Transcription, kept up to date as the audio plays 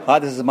Hi,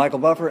 this is Michael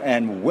Buffer,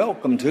 and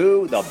welcome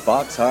to the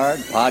Box Hard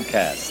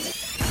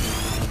Podcast.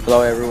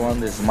 Hello, everyone.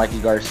 This is Mikey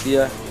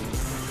Garcia.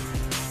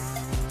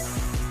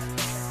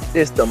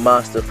 This the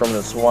monster from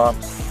the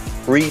swamps,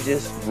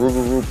 Regis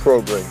Rougarou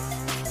Prograis.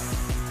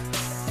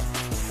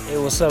 Hey,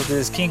 what's up? This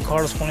is King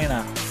Carlos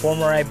Molina,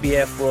 former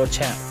IBF world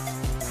champ.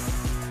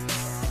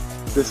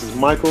 This is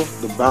Michael,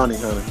 the Bounty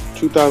Hunter,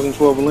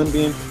 2012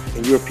 Olympian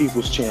and your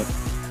people's champ.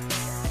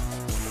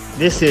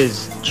 This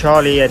is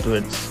Charlie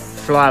Edwards,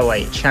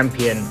 flyweight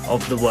champion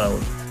of the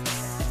world.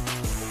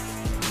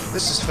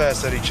 This is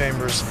Fast Eddie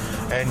Chambers,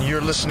 and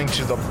you're listening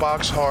to the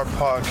Box Hard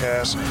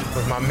Podcast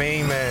with my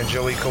main man,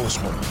 Joey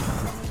Coastman.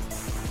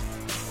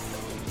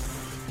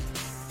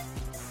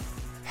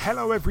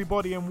 Hello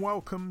everybody and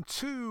welcome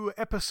to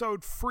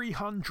episode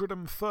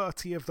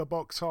 330 of the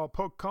Box Hard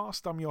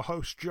Podcast. I'm your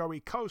host Joey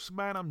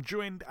Coastman. I'm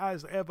joined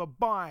as ever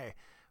by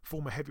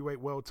former heavyweight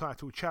world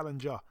title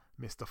challenger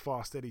Mr.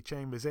 Fast Eddie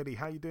Chambers. Eddie,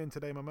 how you doing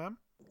today, my man?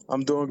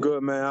 I'm doing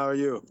good, man. How are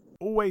you?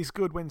 Always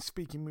good when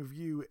speaking with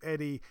you,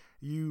 Eddie.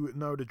 You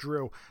know the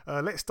drill.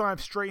 Let's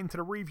dive straight into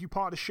the review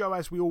part of the show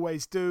as we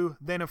always do.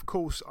 Then, of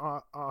course,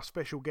 our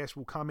special guest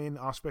will come in.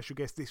 Our special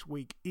guest this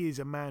week is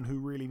a man who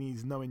really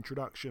needs no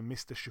introduction,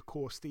 Mr.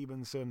 Shakur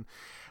Stevenson.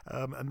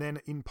 And then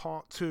in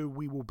part two,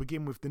 we will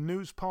begin with the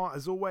news part.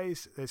 As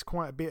always, there's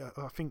quite a bit,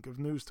 I think, of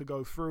news to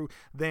go through.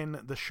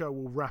 Then the show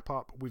will wrap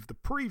up with the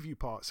preview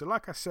part. So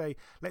like I say,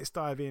 let's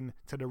dive in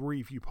to the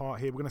review part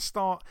here. We're going to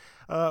start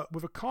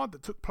with a card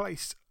that took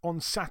place on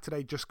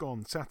Saturday just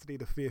gone, Saturday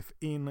the 5th,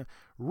 in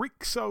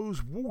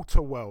Rixos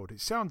Water World.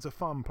 It sounds a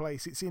fun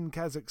place. It's in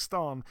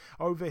Kazakhstan.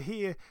 Over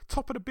here,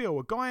 top of the bill,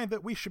 a guy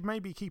that we should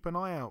maybe keep an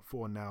eye out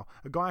for now,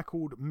 a guy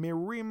called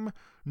Mirim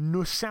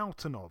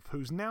Nursultanov,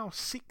 who's now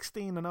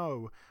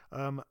 16-0,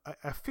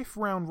 a fifth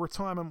round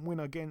retirement win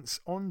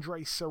against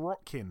Andrei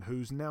Sorokin,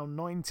 who's now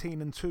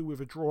 19-2 with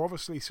a draw.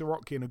 Obviously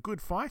Sorokin, a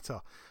good fighter,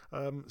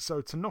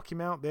 so to knock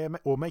him out there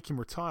or make him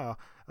retire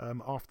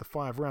after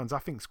 5 rounds, I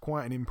think is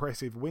quite an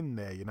impressive win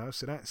there, you know.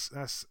 So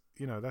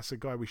that's a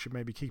guy we should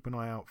maybe keep an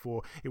eye out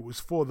for. It was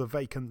for the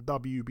vacant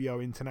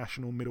WBO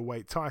International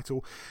Middleweight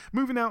title.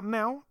 Moving out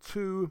now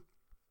to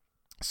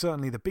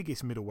certainly the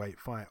biggest middleweight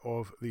fight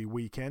of the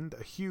weekend,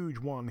 a huge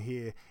one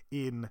here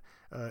in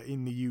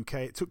the UK.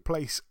 It took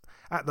place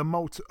at the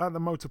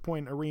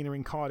Motorpoint Arena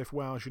in Cardiff,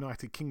 Wales,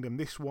 United Kingdom.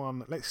 This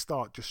one, let's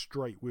start just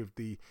straight with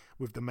the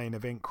main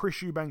event. Chris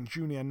Eubank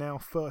Jr. now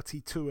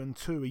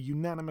 32-2, a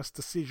unanimous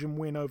decision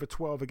win over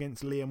 12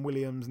 against Liam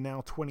Williams,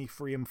 now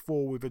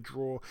 23-4 with a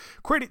draw.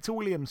 Credit to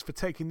Williams for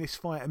taking this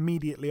fight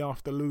immediately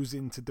after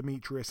losing to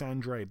Demetrius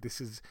Andrade. This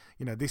is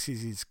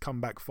his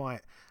comeback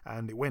fight,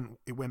 and it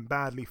went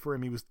badly for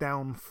him. He was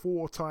down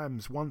 4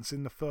 times, once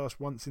in the first,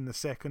 once in the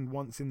second,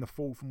 once in the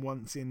fourth, and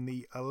once in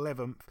the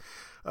 11th.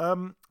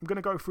 I'm going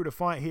to go through the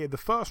fight here. The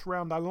first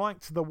round, I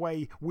liked the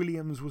way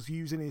Williams was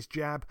using his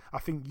jab. I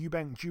think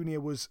Eubank Jr.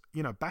 was,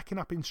 backing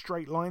up in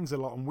straight lines a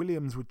lot, and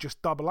Williams would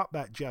just double up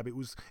that jab. It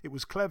was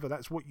clever.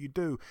 That's what you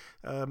do.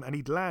 And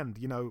he'd land,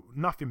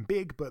 nothing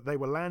big, but they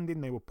were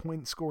landing. They were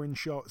point-scoring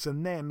shots.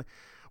 And then,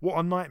 what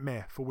a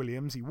nightmare for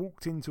Williams. He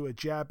walked into a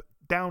jab.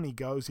 Down he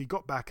goes. He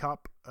got back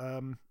up.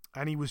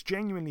 And he was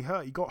genuinely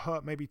hurt. He got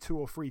hurt maybe 2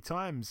 or 3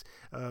 times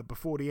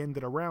before the end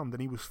of the round, and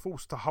he was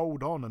forced to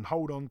hold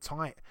on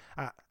tight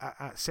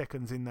at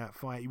seconds in that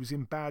fight. He was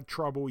in bad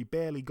trouble. He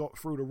barely got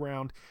through the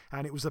round,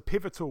 and it was a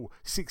pivotal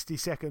 60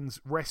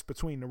 seconds rest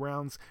between the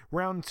rounds.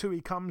 Round 2,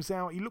 he comes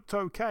out. He looked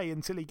okay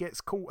until he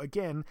gets caught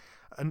again,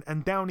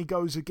 and down he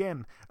goes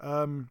again.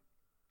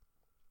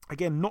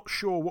 Again, not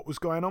sure what was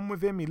going on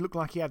with him. He looked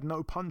like he had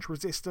no punch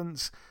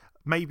resistance.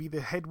 Maybe the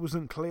head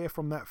wasn't clear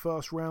from that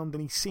first round,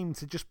 and he seemed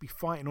to just be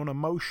fighting on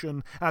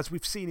emotion, as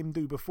we've seen him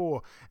do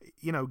before,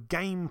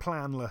 game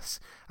planless.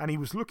 And he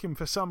was looking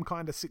for some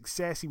kind of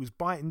success. He was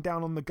biting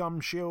down on the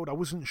gum shield. I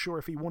wasn't sure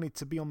if he wanted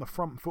to be on the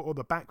front foot or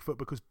the back foot,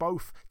 because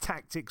both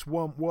tactics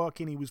weren't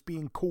working. He was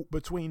being caught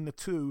between the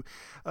two.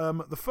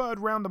 The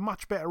third round, a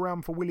much better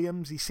round for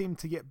Williams. He seemed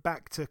to get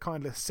back to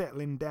kind of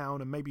settling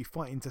down and maybe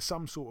fighting to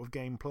some sort of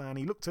game plan.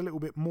 He looked a little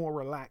bit more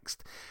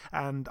relaxed,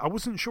 and I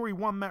wasn't sure he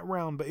won that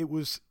round, but it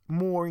was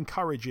more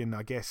encouraging,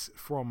 I guess,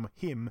 from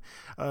him.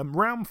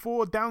 Round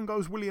 4, down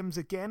goes Williams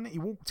again. He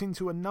walked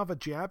into another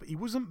jab. He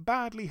wasn't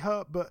badly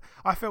hurt, but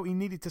I felt he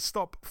needed to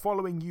stop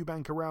following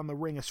Eubank around the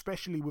ring,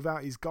 especially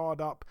without his guard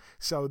up.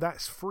 So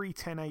that's 3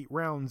 10-8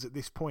 rounds at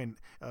this point.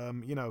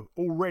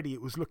 Already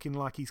it was looking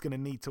like he's going to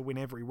need to win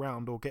every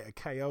round or get a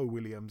KO,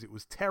 Williams. It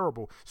was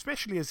terrible,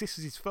 especially as this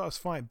is his first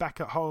fight back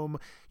at home,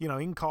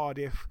 in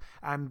Cardiff,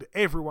 and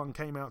everyone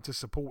came out to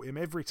support him.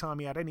 Every time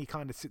he had any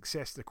kind of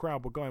success, the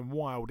crowd were going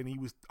wild, and he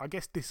was, I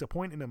guess,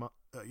 disappointing him,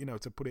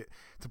 to put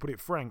it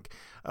frank.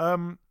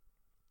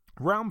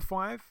 Round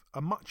 5,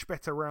 a much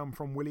better round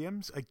from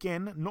Williams.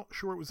 Again, not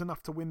sure it was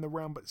enough to win the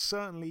round, but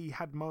certainly he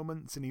had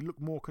moments and he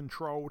looked more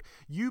controlled.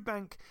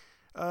 Eubank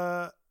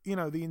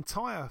the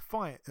entire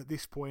fight at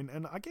this point,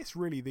 and I guess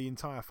really the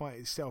entire fight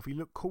itself, he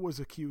looked cool as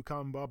a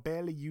cucumber,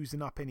 barely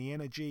using up any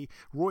energy.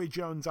 Roy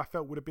Jones, I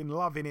felt, would have been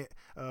loving it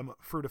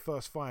through the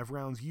first 5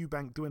 rounds.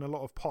 Eubank doing a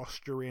lot of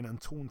posturing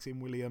and taunting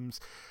Williams.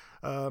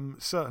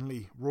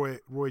 Certainly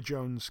Roy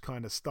Jones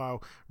kind of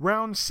style.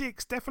 Round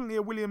 6, definitely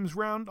a Williams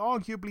round,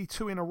 arguably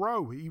 2 in a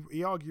row. He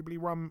arguably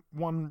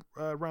won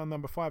round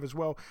number 5 as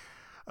well.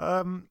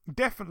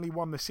 Definitely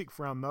won the 6th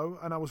round though,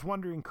 and I was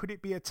wondering, could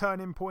it be a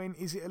turning point?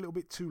 Is it a little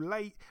bit too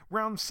late?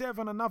 Round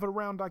 7, another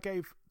round I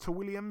gave to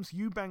Williams.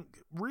 Eubank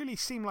really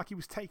seemed like he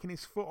was taking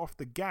his foot off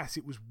the gas.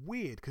 It was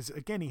weird because,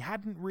 again, he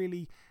hadn't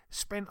really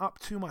spent up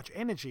too much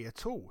energy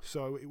at all,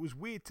 so it was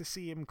weird to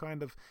see him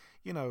kind of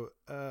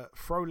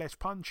throw less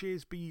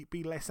punches, be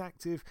less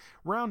active.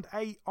 Round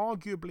 8,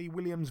 arguably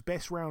Williams'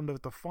 best round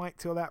of the fight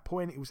till that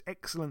point. It was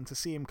excellent to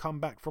see him come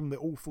back from the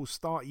awful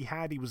start he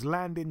had. He was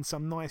landing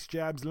some nice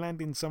jabs,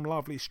 landing some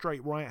lovely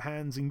straight right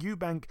hands, and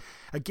Eubank,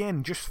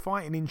 again, just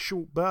fighting in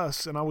short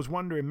bursts, and I was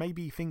wondering,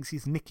 maybe he thinks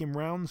he's nicking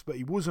rounds, but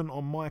he wasn't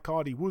on my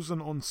card, he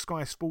wasn't on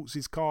Sky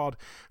Sports' card,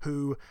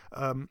 who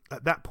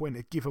at that point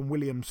had given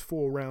Williams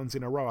 4 rounds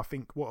in a row. I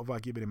think, what have I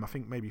given him? I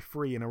think maybe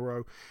 3 in a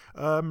row.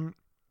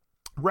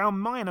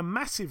 Round 9, a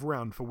massive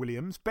round for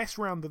Williams. Best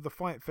round of the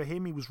fight for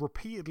him. He was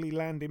repeatedly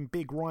landing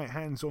big right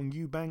hands on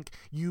Eubank.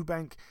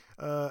 Eubank,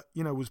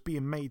 was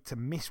being made to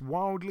miss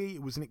wildly.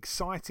 It was an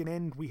exciting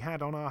end we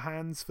had on our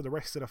hands for the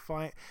rest of the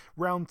fight.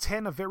 Round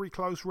 10, a very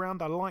close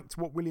round. I liked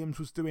what Williams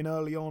was doing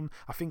early on.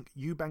 I think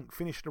Eubank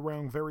finished the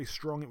round very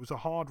strong. It was a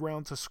hard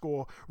round to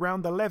score.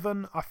 Round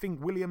 11, I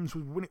think Williams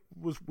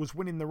was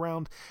winning the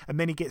round, and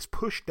then he gets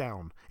pushed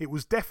down. It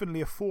was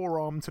definitely a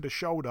forearm to the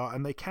shoulder,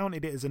 and they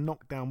counted it as a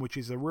knockdown, which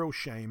is a real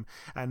shame.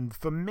 And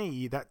for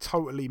me, that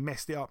totally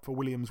messed it up for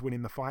Williams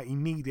winning the fight. He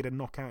needed a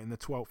knockout in the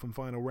 12th and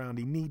final round.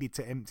 He needed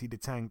to empty the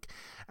tank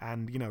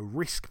and,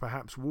 risk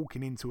perhaps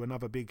walking into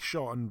another big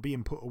shot and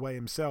being put away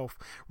himself.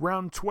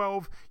 Round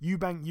 12,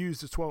 Eubank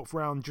used the 12th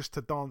round just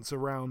to dance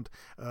around.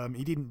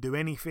 He didn't do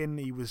anything.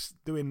 He was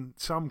doing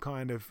some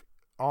kind of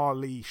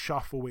Ali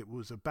shuffle. It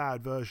was a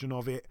bad version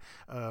of it,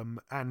 and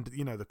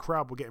the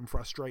crowd were getting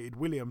frustrated.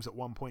 Williams at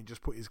one point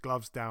just put his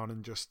gloves down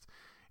and just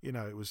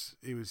it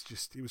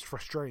was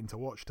frustrating to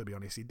watch, to be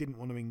honest. He didn't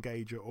want to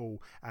engage at all,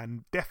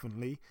 and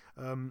definitely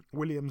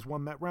Williams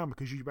won that round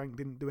because Eubank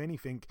didn't do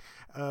anything.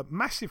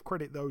 Massive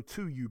credit though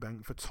to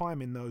Eubank for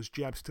timing those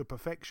jabs to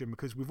perfection,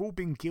 because we've all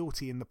been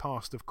guilty in the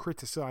past of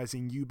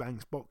criticising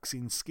Eubank's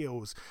boxing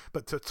skills,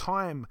 but to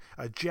time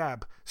a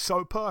jab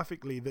so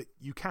perfectly that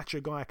you catch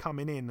a guy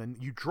coming in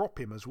and you drop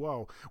him as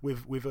well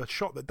with a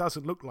shot that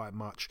doesn't look like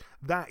much,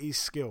 that is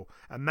skill,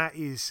 and that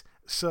is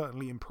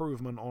certainly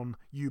improvement on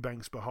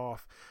Eubank's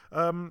behalf.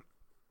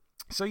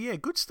 So yeah,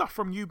 good stuff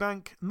from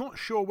Eubank. Not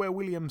sure where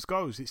Williams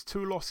goes. It's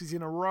 2 losses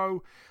in a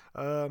row.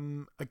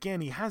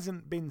 Again, he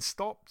hasn't been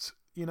stopped.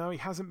 He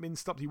hasn't been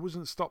stopped. He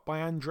wasn't stopped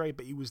by Andre,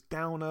 but he was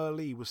down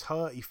early. He was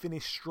hurt. He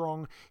finished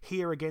strong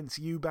here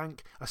against Eubank.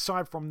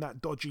 Aside from that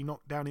dodgy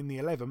knockdown in the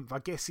 11th, I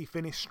guess he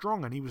finished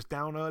strong and he was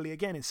down early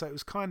again. And so it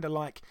was kind of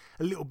like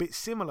a little bit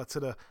similar to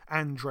the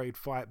Andrade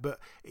fight. But,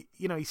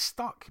 he's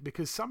stuck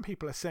because some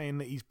people are saying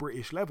that he's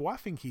British level. I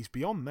think he's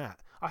beyond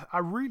that. I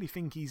really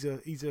think he's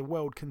a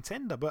world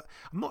contender, but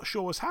I'm not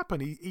sure what's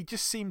happened. He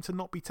just seemed to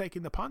not be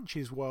taking the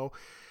punches well.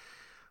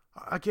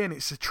 Again,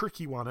 it's a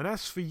tricky one. And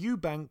as for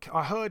Eubank,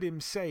 I heard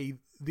him say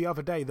the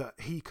other day that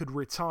he could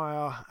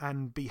retire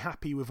and be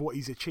happy with what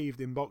he's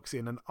achieved in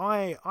boxing. And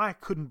I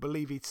couldn't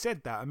believe he'd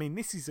said that. I mean,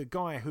 this is a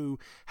guy who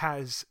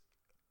has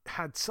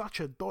had such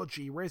a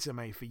dodgy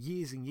resume for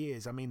years and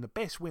years. I mean, the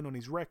best win on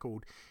his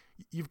record,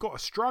 you've got to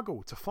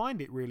struggle to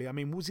find it, really. I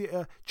mean, was it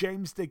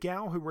James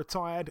DeGale who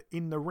retired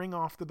in the ring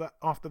after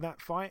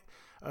that fight?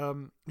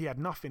 He had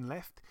nothing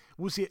left.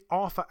 Was it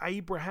Arthur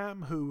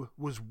Abraham, who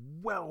was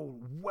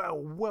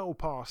well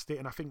past it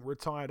and I think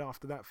retired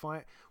after that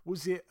fight?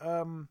 Was it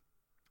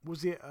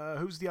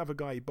who's the other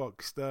guy he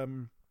boxed?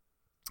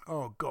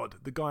 Oh God,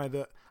 the guy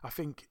that I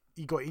think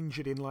he got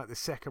injured in like the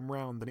second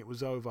round and it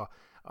was over.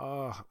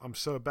 I'm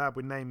so bad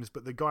with names,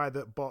 but the guy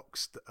that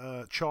boxed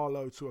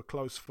Charlo to a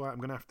close fight, I'm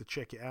going to have to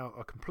check it out.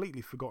 I've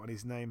completely forgotten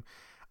his name.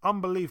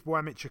 Unbelievable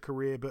amateur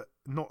career, but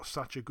not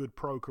such a good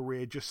pro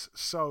career. Just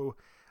so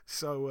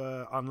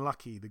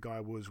unlucky the guy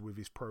was with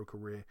his pro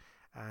career,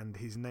 and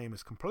his name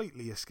has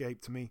completely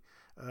escaped me.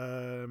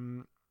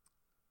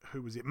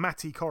 Who was it?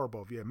 Mati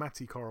Korobov. Yeah,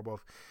 Mati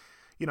Korobov.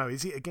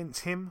 Is it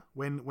against him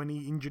when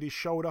he injured his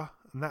shoulder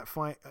and that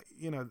fight,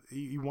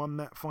 he won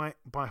that fight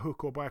by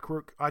hook or by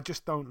crook? I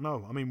just don't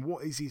know. I mean,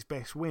 what is his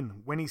best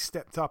win? When he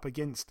stepped up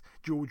against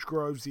George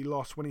Groves, he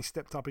lost. When he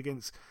stepped up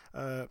against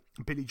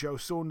Billy Joe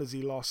Saunders,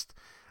 he lost.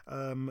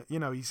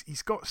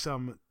 He's got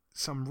some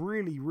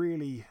really,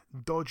 really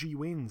dodgy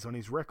wins on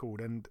his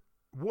record, and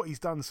what he's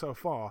done so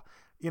far,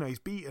 he's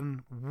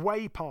beaten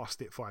way past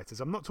it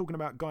fighters. I'm not talking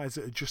about guys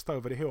that are just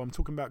over the hill. I'm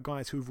talking about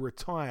guys who've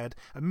retired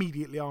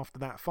immediately after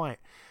that fight.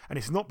 And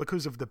it's not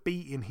because of the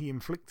beating he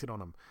inflicted on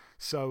them.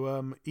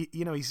 So,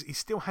 he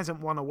still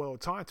hasn't won a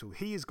world title.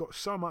 He has got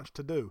so much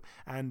to do.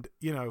 And,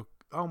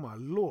 oh my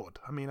Lord.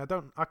 I mean,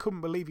 I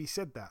couldn't believe he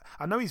said that.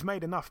 I know he's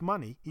made enough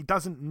money. He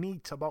doesn't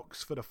need to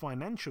box for the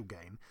financial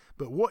gain,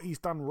 but what he's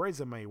done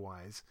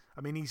resume-wise,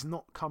 I mean, he's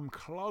not come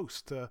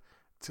close to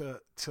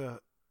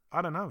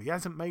I don't know. He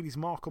hasn't made his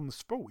mark on the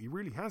sport. He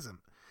really hasn't.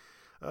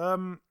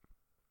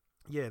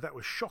 Yeah, that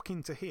was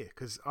shocking to hear,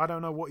 because I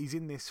don't know what he's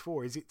in this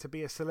for. Is it to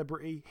be a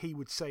celebrity? He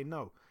would say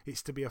no.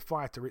 It's to be a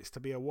fighter. It's to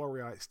be a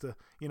warrior. It's to,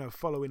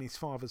 follow in his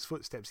father's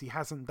footsteps. He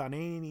hasn't done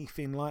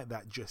anything like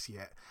that just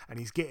yet, and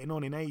he's getting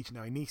on in age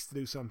now. He needs to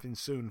do something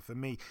soon for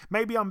me.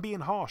 Maybe I'm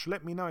being harsh.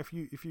 Let me know if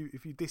you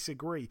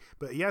disagree.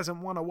 But he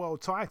hasn't won a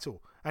world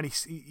title, and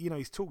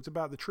he's talked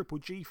about the Triple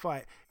G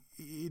fight.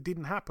 It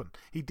didn't happen.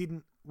 He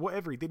didn't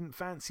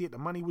fancy it. The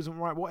money wasn't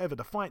right. Whatever.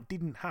 The fight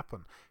didn't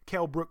happen.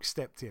 Kell Brooks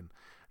stepped in.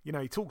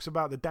 He talks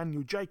about the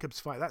Daniel Jacobs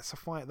fight. That's a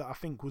fight that I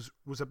think was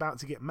about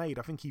to get made.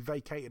 I think he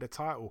vacated a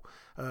title.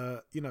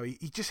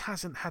 He just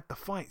hasn't had the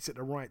fights at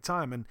the right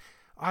time. And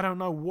I don't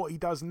know what he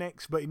does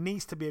next, but it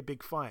needs to be a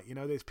big fight.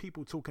 There's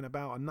people talking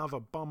about another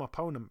bum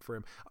opponent for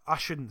him. I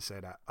shouldn't say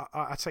that.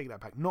 I take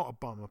that back. Not a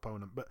bum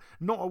opponent, but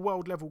not a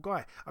world level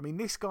guy. I mean,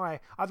 this guy,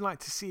 I'd like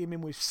to see him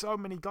in with so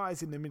many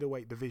guys in the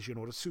middleweight division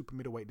or the super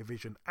middleweight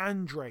division.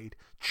 Andrade,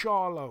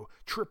 Charlo,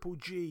 Triple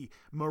G,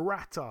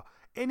 Murata.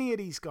 Any of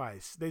these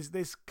guys,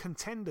 there's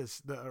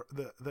contenders that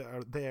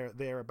are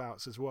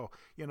thereabouts as well.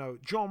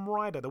 John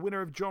Ryder, the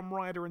winner of John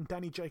Ryder and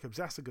Danny Jacobs,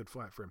 that's a good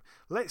fight for him.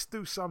 Let's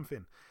do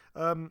something.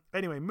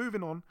 Anyway,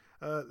 moving on.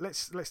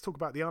 Let's talk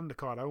about the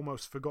undercard. I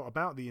almost forgot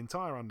about the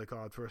entire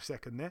undercard for a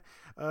second there.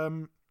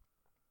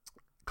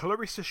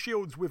 Clarissa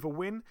Shields with a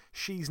win.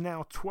 She's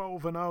now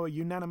 12-0, a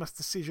unanimous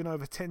decision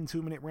over 10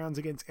 2-minute rounds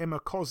against Emma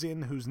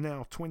Kozin, who's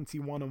now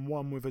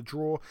 21-1 with a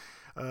draw.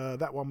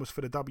 That one was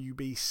for the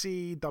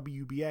WBC,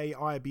 WBA,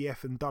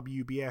 IBF and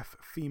WBF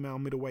female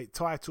middleweight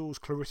titles.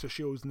 Clarissa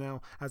Shields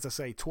now, as I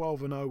say,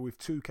 12-0 with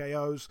 2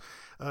 KOs.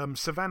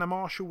 Savannah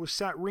Marshall was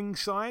sat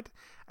ringside,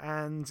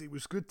 and it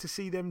was good to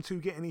see them two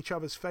get in each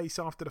other's face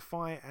after the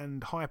fight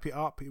and hype it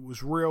up. It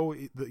was real.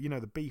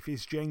 The beef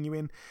is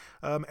genuine.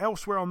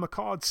 Elsewhere on the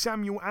card,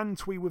 Samuel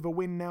Antwi with a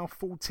win now,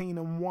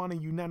 14-1, a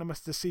unanimous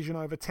decision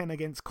over 10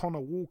 against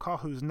Connor Walker,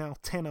 who's now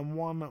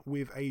 10-1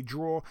 with a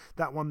draw.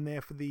 That one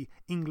there for the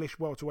English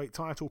welterweight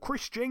title.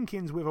 Chris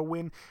Jenkins with a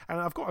win, and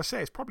I've got to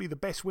say, it's probably the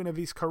best win of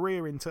his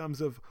career in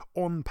terms of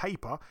on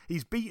paper.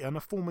 He's beaten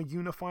a former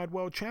unified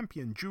world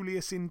champion,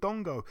 Julius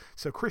Indongo.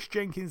 So Chris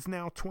Jenkins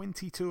now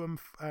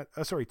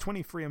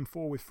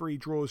 23-4 with 3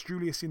 draws.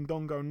 Julius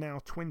Indongo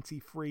now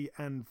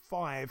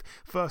 23-5.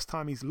 First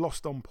time he's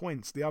lost on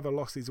points. The other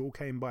losses all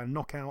came by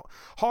knockout.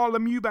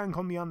 Harlem Eubank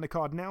on the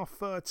undercard, now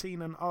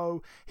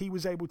 13-0. He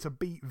was able to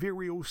beat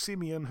Virial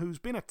Simeon, who's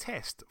been a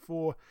test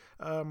for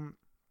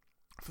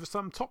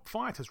some top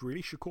fighters,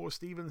 really. Shakur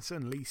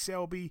Stevenson, Lee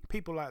Selby,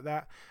 people like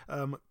that,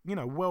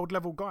 world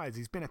level guys.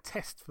 He's been a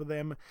test for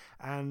them,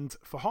 and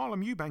for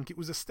Harlem Eubank it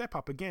was a step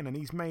up again, and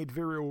he's made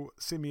Virial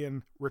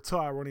Simeon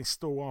retire on his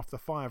stall after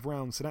 5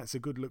 rounds, so that's a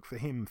good look for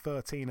him.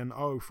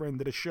 13-0, friend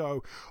of the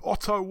show.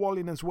 Otto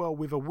Wallin as well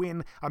with a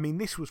win. I mean,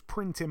 this was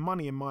printing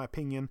money in my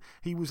opinion.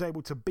 He was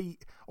able to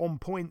beat on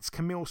points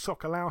Kamil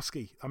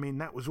Sokolowski. I mean,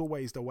 that was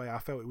always the way I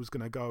felt it was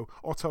going to go.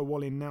 Otto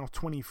Wallin now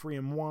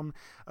 23-1.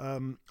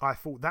 I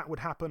thought that would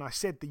happen. I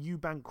said the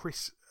Eubank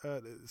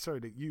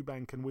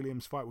and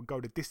Williams fight would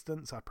go the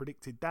distance. I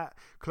predicted that.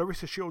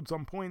 Clarissa Shields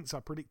on points. I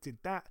predicted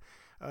that.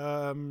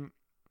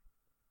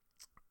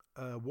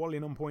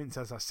 Wallin on points,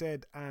 as I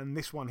said, and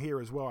this one here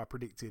as well I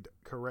predicted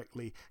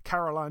correctly.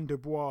 Caroline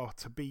Dubois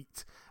to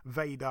beat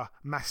Vader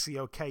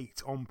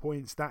Maciocate on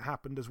points. That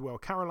happened as well.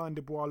 Caroline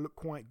Dubois looked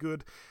quite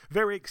good.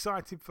 Very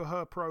excited for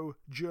her pro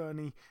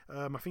journey.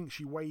 I think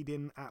she weighed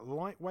in at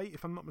lightweight,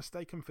 if I'm not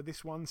mistaken, for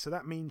this one, so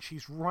that means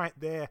she's right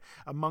there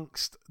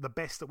amongst the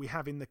best that we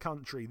have in the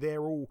country.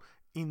 They're all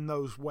in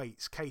those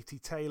weights. Katie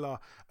Taylor,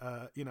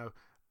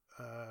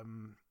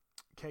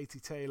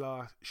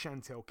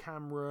 Chantel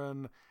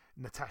Cameron,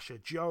 Natasha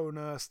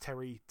Jonas,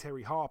 Terry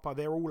Harper,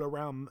 they're all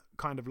around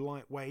kind of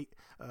lightweight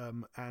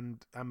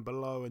and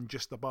below and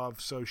just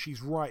above, so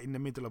she's right in the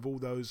middle of all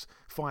those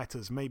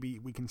fighters. Maybe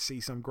we can see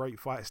some great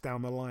fights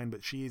down the line,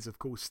 but she is of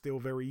course still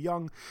very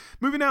young.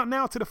 Moving out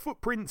now to the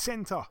Footprint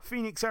Center,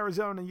 Phoenix,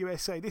 Arizona,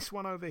 USA. This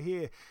one over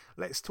here,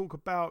 let's talk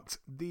about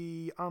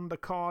the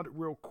undercard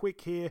real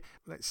quick here.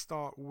 Let's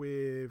start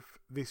with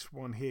this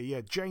one here.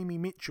 Yeah, Jamie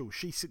Mitchell,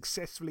 she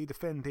successfully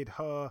defended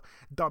her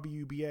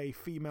WBA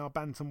female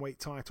bantamweight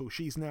title.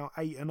 She's now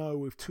 8-0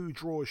 with 2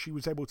 draws. She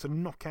was able to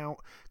knock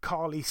out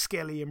Carly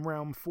Skelly in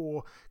round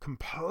 4.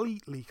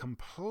 Completely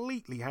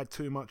had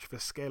too much for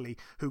Skelly,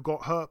 who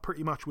got hurt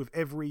pretty much with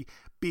every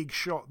big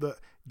shot that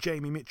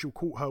Jamie Mitchell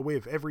caught her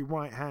with. Every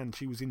right hand,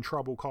 she was in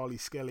trouble. Carly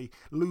Skelly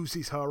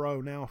loses her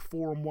own now,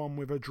 4-1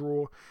 with a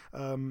draw.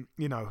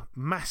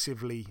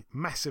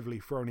 Massively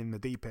thrown in the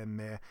deep end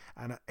there.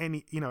 And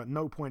at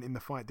no point in the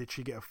fight did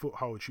she get a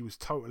foothold. She was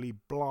totally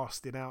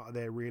blasted out of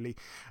there, really.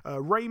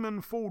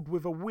 Raymond Ford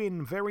with a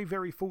win. Very,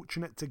 very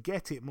fortunate to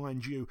get it,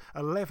 mind you.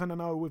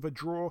 11-0 with a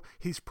draw.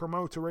 His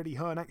promoter, Eddie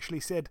Hearn, actually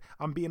said,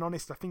 I'm being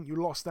honest, I think you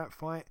lost that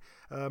fight.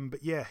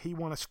 But yeah, he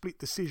won a split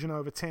decision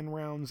over 10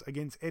 rounds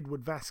against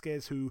Edward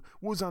Vasquez, who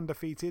was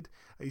undefeated.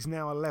 He's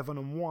now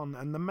 11-1.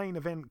 And the main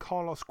event,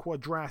 Carlos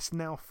Cuadras,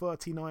 now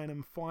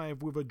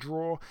 39-5 with a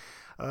draw.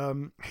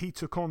 He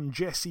took on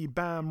Jesse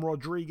Bam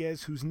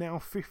Rodriguez, who's now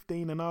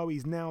 15-0.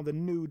 He's now the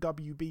new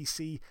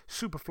WBC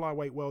Super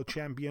Flyweight World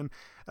Champion.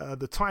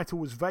 The title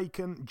was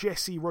vacant.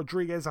 Jesse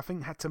Rodriguez, I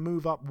think, had to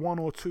move up 1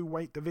 or 2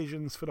 weight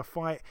divisions for the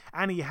fight,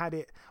 and he had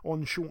it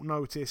on short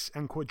notice,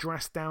 and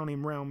Cuadras down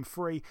in round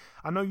 3.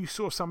 I know you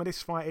saw some of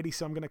this fight, Eddie,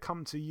 so I'm going to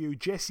come to you.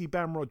 Jesse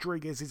Bam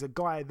Rodriguez is a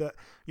guy that,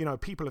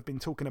 people have been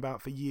talking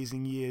about for years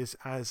and years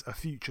as a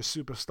future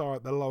superstar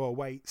at the lower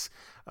weights.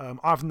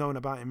 I've known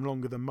about him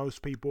longer than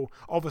most people.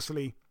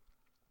 Obviously,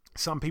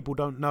 some people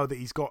don't know that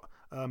he's got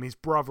his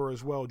brother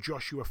as well,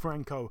 Joshua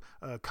Franco,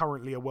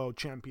 currently a world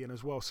champion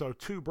as well. So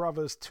 2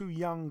 brothers, 2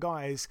 young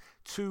guys,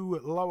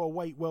 2 lower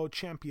weight world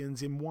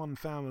champions in one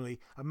family.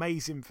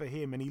 Amazing for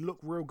him, and he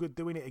looked real good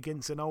doing it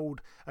against an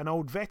old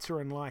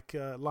veteran like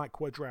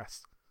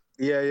Cuadras.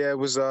 Yeah, it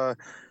was an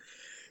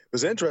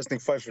interesting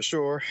fight for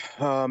sure.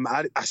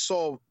 I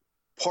saw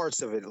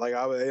parts of it. Like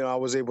I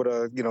was able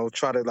to,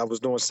 I was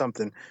doing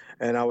something,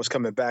 and I was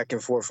coming back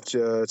and forth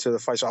to the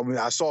fight. So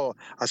I saw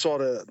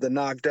the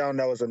knockdown.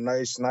 That was a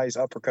nice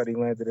uppercut he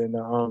landed in.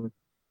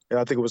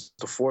 I think it was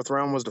the 4th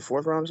round. Was the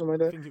 4th round or something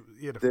like that?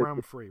 I think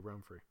round three.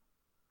 Round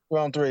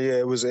 3. Yeah,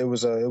 it was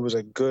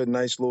a good,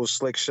 nice little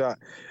slick shot.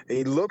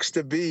 He looks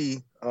to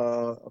be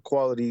a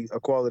quality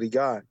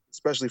guy,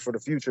 especially for the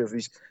future.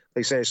 If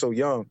they say so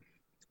young.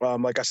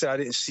 Like I said, I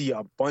didn't see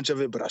a bunch of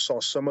it, but I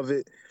saw some of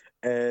it.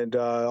 And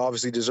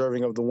obviously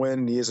deserving of the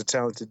win. He is a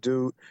talented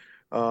dude,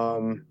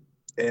 and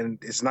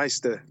it's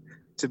nice to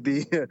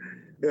be,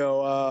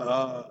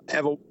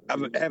 have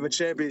a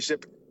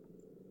championship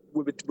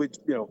with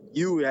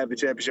you have the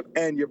championship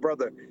and your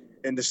brother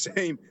in the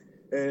same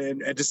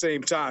and at the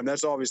same time.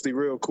 That's obviously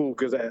real cool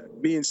because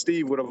me and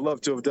Steve would have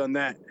loved to have done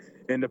that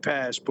in the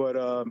past. But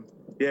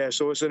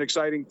so it's an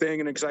exciting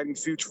thing, an exciting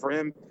future for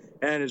him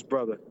and his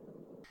brother.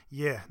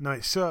 Yeah, no,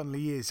 it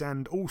certainly is.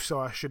 And also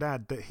I should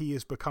add that he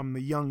has become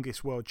the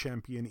youngest world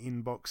champion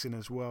in boxing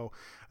as well.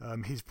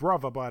 His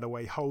brother, by the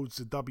way, holds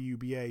the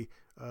WBA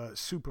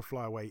Super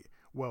Flyweight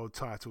world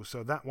title.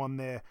 So that one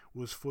there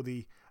was for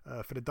the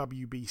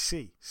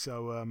WBC.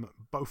 So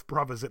both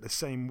brothers at the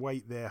same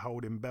weight there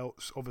holding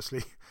belts.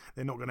 Obviously,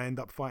 they're not going to end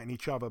up fighting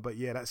each other. But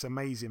yeah, that's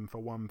amazing for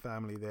one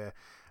family there.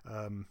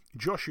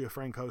 Joshua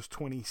Franco's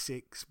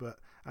 26. But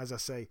as I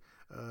say,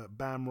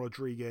 Bam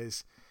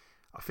Rodriguez,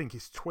 I think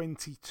he's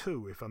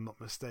 22, if I'm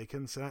not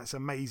mistaken. So that's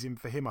amazing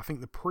for him. I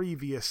think the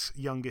previous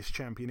youngest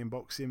champion in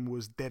boxing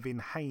was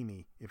Devin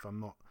Haney, if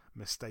I'm not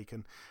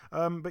mistaken.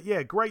 But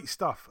yeah, great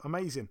stuff.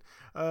 Amazing.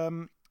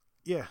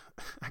 Yeah,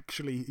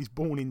 actually, he's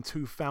born in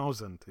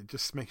 2000. It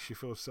just makes you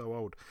feel so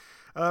old.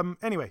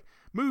 Anyway,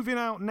 moving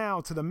out now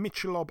to the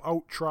Michelob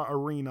Ultra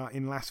Arena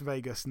in Las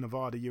Vegas,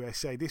 Nevada,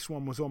 USA. This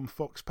one was on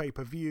Fox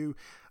pay-per-view.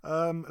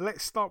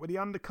 Let's start with the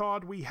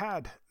undercard. We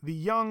had the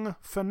young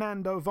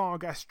Fernando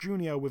Vargas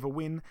Jr. with a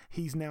win.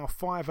 He's now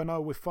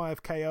 5-0 with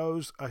 5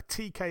 KOs. A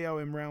TKO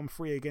in round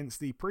 3 against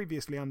the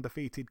previously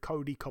undefeated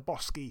Cody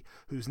Koboski,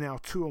 who's now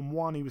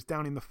 2-1. He was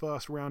down in the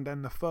first round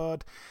and the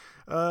third.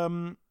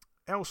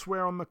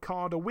 Elsewhere on the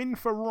card, a win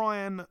for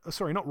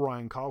not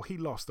Ryan Carl, he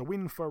lost. A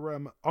win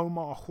for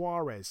Omar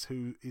Juarez,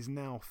 who is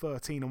now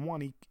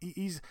 13-1.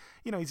 He's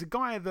a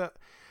guy that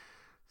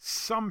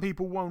some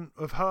people won't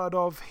have heard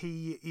of.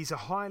 He is a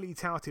highly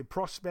touted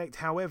prospect.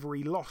 However,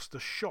 he lost a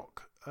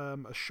shock. I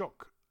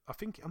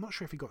think, I'm not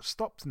sure if he got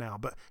stopped now,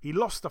 but he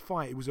lost the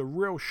fight. It was a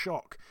real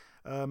shock.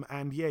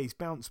 And yeah, he's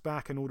bounced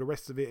back and all the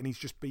rest of it, and he's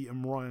just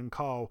beaten Ryan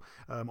Carl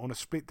on a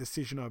split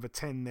decision over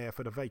 10 there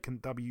for the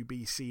vacant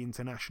WBC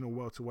International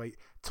Welterweight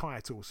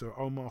title. So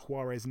Omar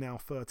Juarez now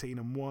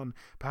 13-1,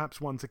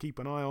 perhaps one to keep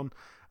an eye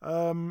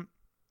on.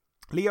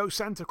 Leo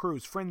Santa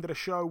Cruz, friend of the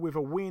show, with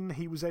a win.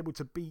 He was able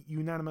to beat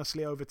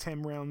unanimously over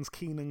 10 rounds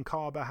Keenan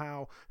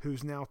Carbajal,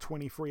 who's now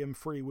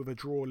 23-3 with a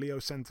draw. Leo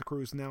Santa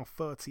Cruz now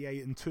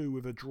 38-2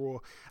 with a draw.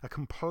 A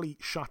complete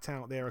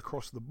shutout there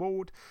across the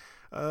board.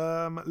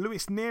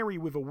 Luis Neri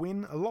with a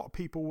win. A lot of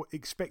people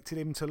expected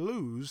him to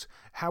lose.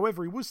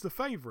 However, he was the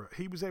favourite.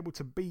 He was able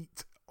to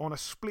beat, on a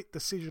split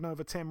decision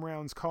over 10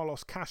 rounds,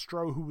 Carlos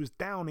Castro, who was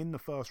down in the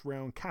first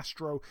round.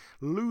 Castro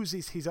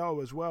loses his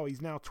O as well.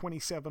 He's now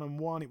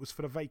 27-1. It was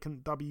for the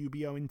vacant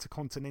WBO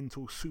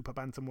Intercontinental Super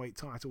Bantamweight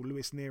title.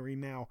 Luis Neri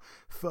now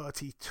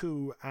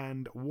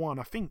 32-1.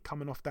 I think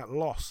coming off that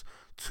loss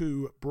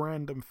to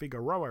Brandon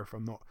Figueroa, if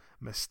I'm not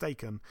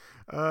mistaken.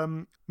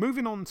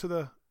 Moving on to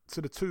the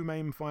two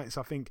main fights,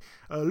 I think.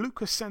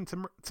 Lucas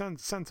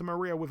Santa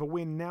Maria with a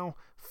win now,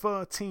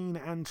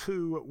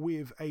 13-2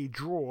 with a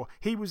draw.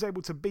 He was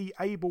able to beat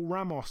Abel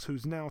Ramos,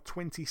 who's now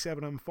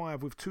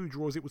 27-5 with 2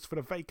 draws. It was for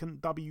the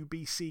vacant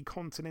WBC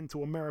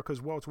Continental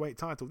Americas welterweight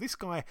title. This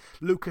guy,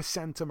 Lucas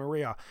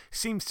Santamaria,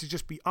 seems to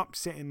just be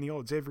upsetting the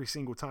odds every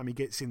single time he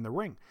gets in the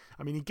ring.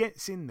 I mean, he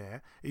gets in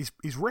there, his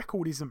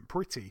record isn't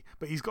pretty,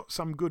 but he's got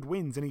some good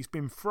wins, and he's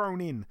been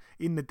thrown in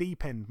the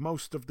deep end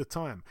most of the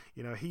time.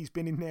 You know, he's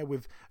been in there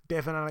with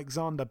Devon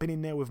Alexander, been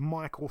in there with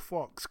Michael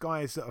Fox,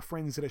 guys that are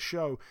friends of the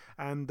show,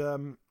 and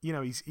you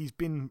know, he's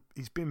been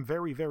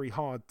very, very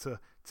hard to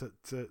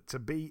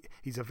beat.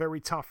 He's a very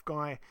tough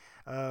guy,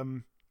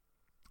 and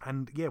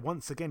yeah,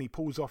 once again he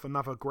pulls off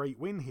another great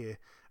win here.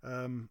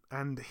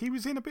 And he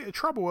was in a bit of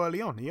trouble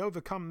early on. He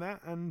overcome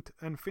that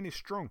and finished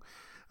strong.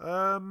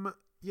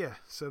 Yeah,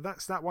 so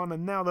that's that one.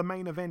 And now the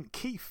main event,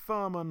 Keith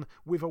Thurman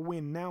with a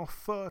win, now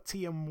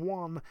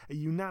 30-1, a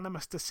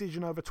unanimous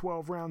decision over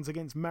 12 rounds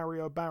against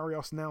Mario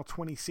Barrios, now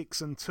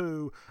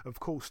 26-2. Of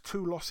course,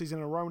 2 losses in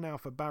a row now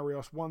for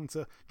Barrios, one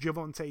to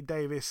Gervonta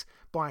Davis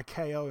by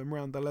KO in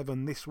round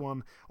 11, this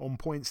one on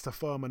points to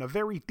Thurman. A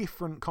very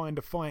different kind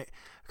of fight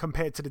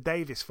compared to the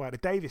Davis fight. The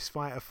Davis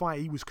fight, a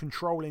fight he was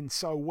controlling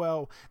so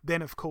well.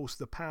 Then, of course,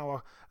 the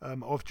power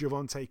of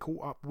Gervonta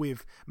caught up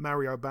with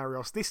Mario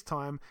Barrios. This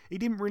time, he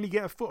didn't really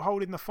get a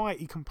foothold in the fight.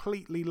 He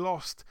completely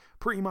lost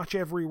pretty much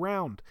every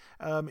round.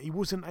 He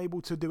wasn't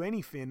able to do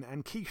anything,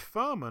 and Keith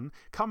Thurman,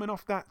 coming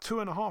off that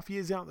 2.5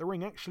 years out the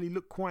ring, actually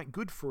looked quite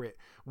good for it.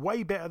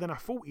 Way better than I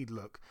thought he'd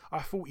look. I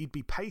thought he'd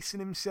be pacing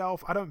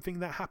himself. I don't think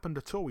that happened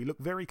at all. He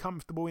looked very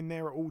comfortable in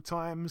there at all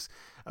times.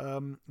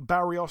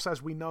 Barrios,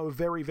 as we know,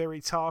 very, very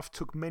tough,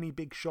 took many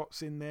big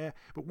shots in there,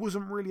 but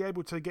wasn't really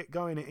able to get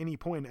going at any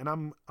point, and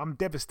I'm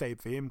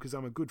devastated for him because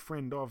I'm a good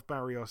friend of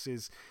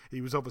Barrios's.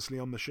 He was obviously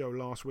on the show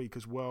last week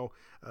as well.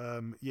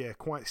 Yeah,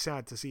 quite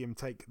sad to see him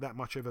take that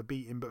much of a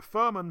beating. But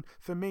Thurman,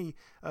 for me,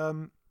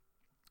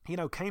 you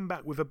know, came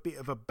back with a bit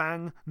of a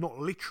bang, not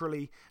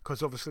literally,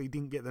 because obviously he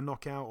didn't get the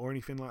knockout or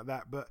anything like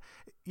that, but,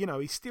 you know,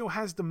 he still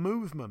has the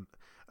movement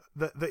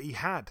that he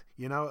had.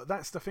 You know,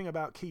 that's the thing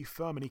about Keith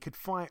Thurman. He could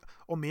fight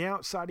on the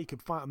outside, he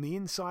could fight on the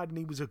inside, and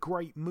he was a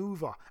great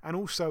mover. And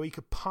also he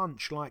could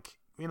punch, like,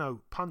 you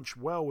know, punch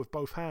well with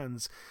both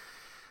hands.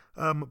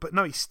 But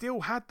no, he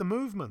still had the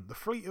movement, the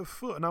fleet of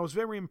foot, and I was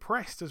very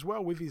impressed as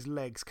well with his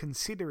legs,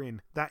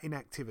 considering that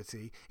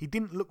inactivity. He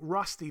didn't look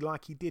rusty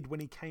like he did when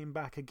he came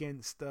back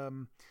against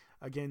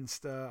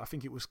I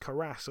think it was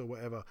Carras or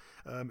whatever.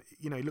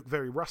 You know, he looked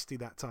very rusty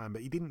that time,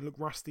 but he didn't look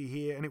rusty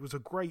here, and it was a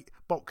great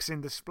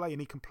boxing display, and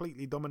he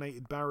completely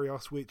dominated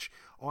Barrios, which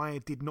I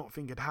did not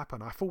think had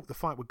happened. I thought the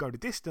fight would go the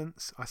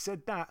distance, I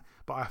said that,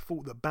 but I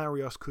thought that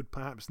Barrios could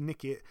perhaps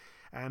nick it.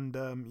 And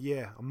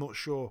yeah, I'm not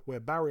sure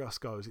where Barrios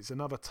goes. It's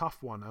another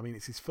tough one. I mean,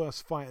 it's his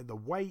first fight at the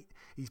weight.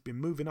 He's been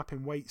moving up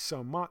in weight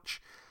so much.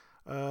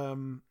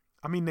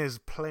 I mean, there's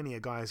plenty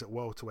of guys at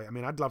welterweight. I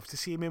mean, I'd love to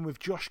see him in with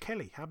Josh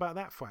Kelly. How about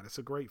that fight? That's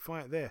a great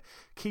fight there.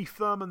 Keith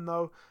Thurman,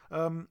 though,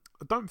 I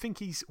don't think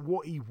he's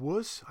what he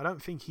was. I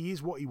don't think he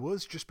is what he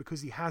was just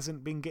because he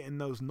hasn't been getting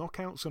those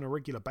knockouts on a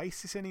regular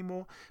basis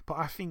anymore. But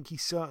I think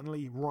he's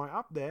certainly right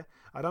up there.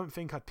 I don't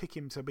think I'd pick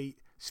him to beat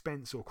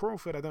Spence or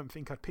Crawford. I don't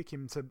think I'd pick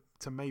him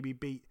to maybe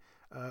beat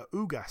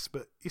Ugas,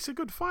 but it's a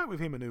good fight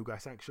with him and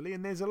Ugas, actually,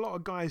 and there's a lot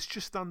of guys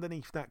just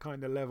underneath that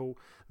kind of level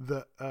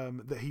that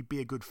he'd be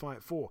a good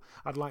fight for.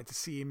 I'd like to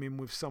see him in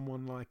with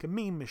someone like a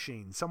Mean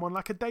Machine, someone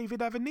like a David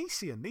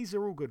Avanesian. These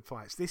are all good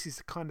fights. This is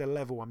the kind of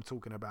level I'm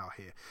talking about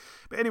here.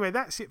 But anyway,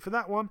 that's it for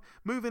that one.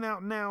 Moving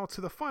out now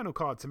to the final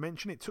card to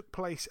mention. It took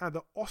place at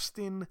the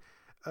Austin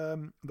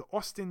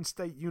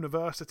State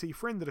University.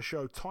 Friend of the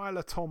show,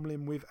 Tyler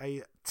Tomlin, with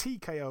a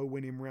TKO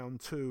win in round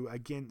 2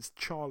 against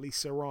Charlie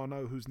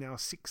Serrano, who's now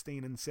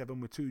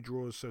 16-7 with 2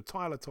 draws. So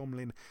Tyler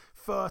Tomlin,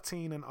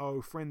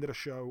 13-0, friend of the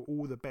show.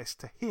 All the best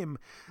to him.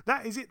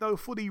 That is it, though,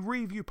 for the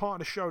review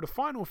part of the show. The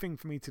final thing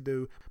for me to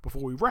do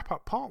before we wrap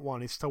up part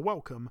 1 is to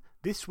welcome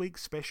this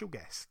week's special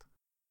guest.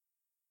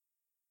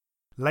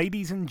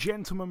 Ladies and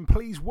gentlemen,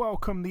 please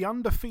welcome the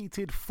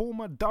undefeated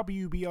former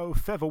WBO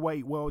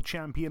featherweight world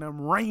champion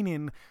and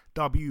reigning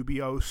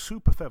WBO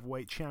super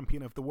featherweight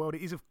champion of the world.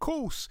 It is, of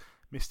course,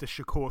 Mr.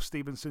 Shakur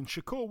Stevenson.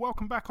 Shakur,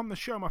 welcome back on the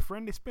show, my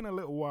friend. It's been a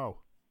little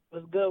while.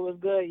 What's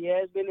good?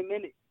 Yeah, it's been a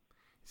minute.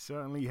 It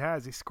certainly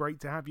has. It's great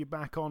to have you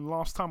back on.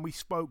 Last time we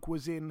spoke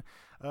was in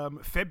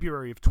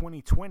February of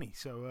 2020,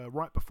 so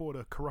right before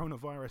the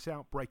coronavirus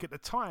outbreak. At the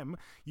time,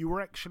 you were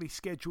actually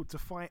scheduled to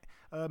fight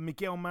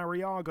Miguel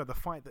Mariaga, the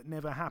fight that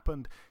never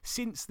happened.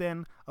 Since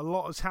then, a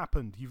lot has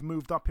happened. You've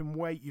moved up in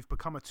weight. You've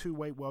become a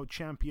 2-weight world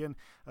champion.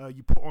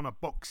 You put on a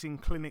boxing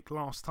clinic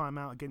last time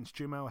out against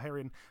Jamel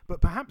Herring.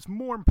 But perhaps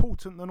more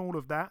important than all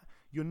of that,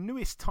 your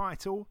newest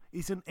title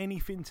isn't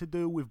anything to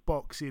do with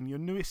boxing. Your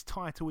newest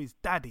title is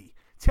Daddy.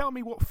 Tell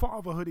me what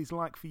fatherhood is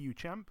like for you,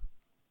 champ.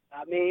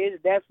 I mean,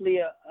 it's definitely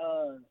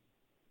a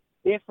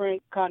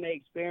different kind of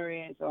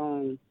experience.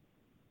 I'm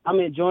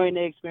enjoying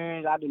the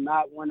experience. I do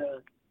not want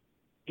to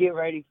get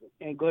ready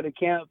and go to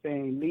camp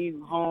and leave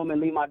home and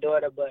leave my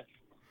daughter, but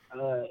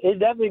it's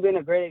definitely been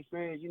a great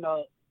experience. You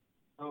know,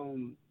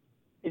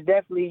 it's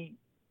definitely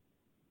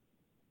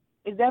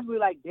it's definitely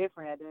like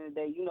different at the end of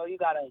the day. You know, you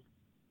gotta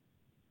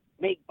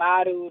make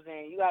bottles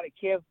and you gotta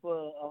care for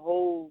a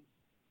whole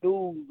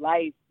new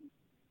life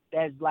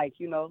that's like,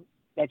 you know,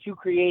 that you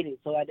created.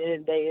 So at the end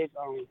of the day, it's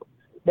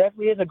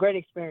definitely is a great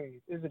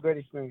experience. It's a great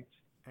experience.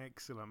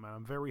 Excellent, man.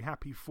 I'm very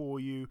happy for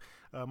you.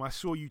 I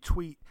saw you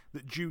tweet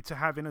that due to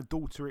having a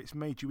daughter, it's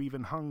made you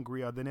even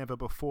hungrier than ever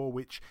before,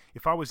 which,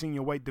 if I was in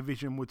your weight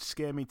division, would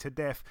scare me to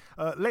death.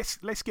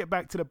 Let's get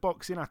back to the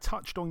boxing. I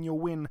touched on your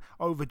win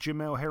over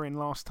Jamel Herring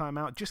last time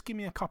out. Just give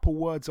me a couple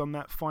words on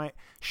that fight,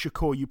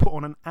 Shakur. You put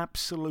on an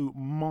absolute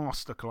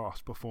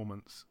masterclass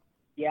performance.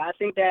 Yeah, I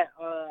think that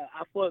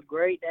I fought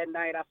great that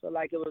night. I feel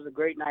like it was a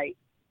great night.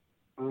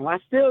 I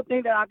still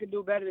think that I could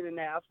do better than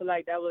that. I feel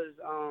like that was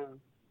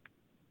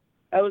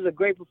a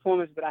great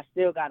performance, but I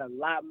still got a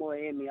lot more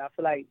in me. I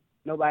feel like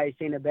nobody's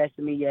seen the best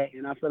of me yet,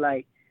 and I feel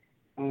like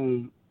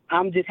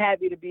I'm just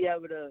happy to be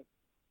able to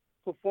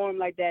perform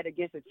like that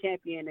against a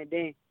champion and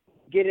then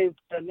get into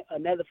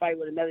another fight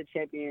with another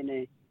champion.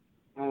 And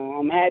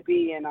I'm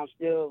happy, and I'm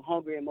still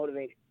hungry and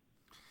motivated.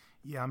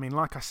 Yeah, I mean,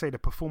 like I say, the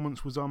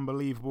performance was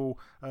unbelievable.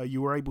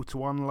 You were able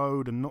to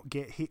unload and not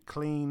get hit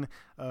clean.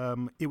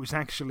 It was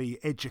actually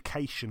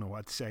educational,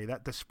 I'd say.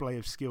 That display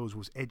of skills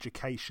was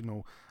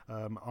educational.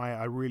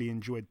 I really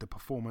enjoyed the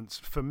performance.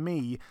 For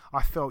me,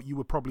 I felt you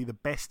were probably the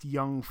best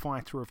young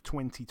fighter of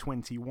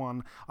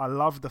 2021. I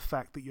love the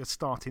fact that you're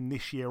starting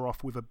this year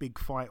off with a big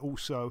fight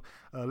also.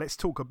 Let's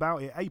talk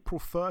about it. April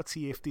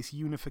 30th, this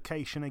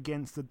unification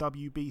against the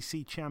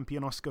WBC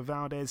champion Oscar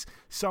Valdez.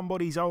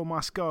 Somebody's O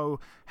must go.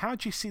 How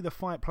do you see the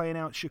fight playing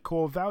out,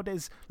 Shakur?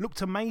 Valdez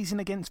looked amazing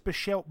against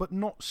Bichette, but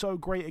not so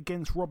great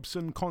against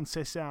Robson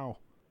Conceição.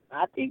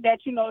 I think that,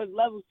 you know, there's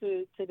levels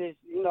to this.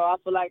 You know, I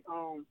feel like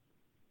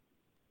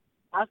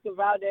Oscar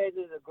Valdez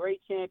is a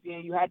great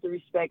champion. You have to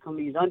respect him.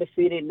 He's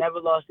undefeated,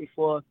 never lost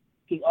before.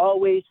 He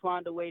always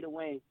found a way to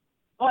win.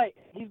 But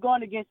he's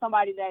going against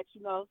somebody that,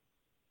 you know,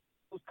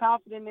 who's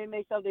confident in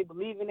themselves. They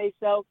believe in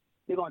themselves.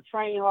 They're going to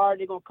train hard.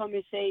 They're going to come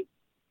in shape.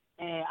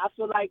 And I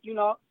feel like, you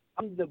know,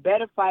 I'm the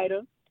better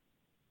fighter.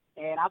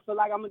 And I feel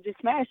like I'm going to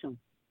just smash him.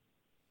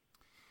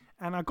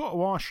 And I got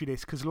to ask you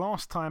this, because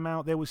last time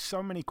out there was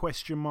so many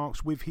question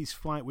marks with his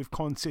fight with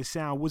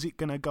Conceição. Was it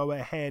going to go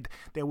ahead?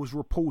 There was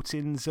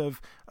reportings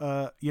of,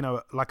 you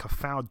know, like a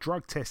foul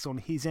drug test on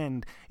his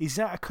end. Is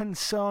that a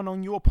concern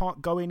on your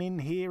part going in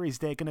here? Is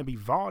there going to be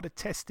VADA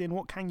testing?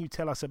 What can you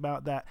tell us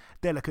about that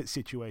delicate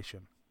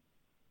situation?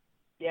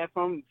 Yeah,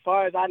 from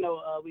far as I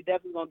know, we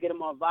definitely going to get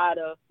him on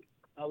VADA.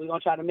 We're going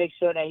to try to make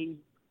sure that he's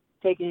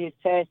taking his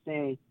test,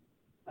 and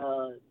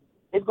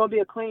it's going to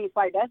be a clean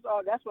fight. That's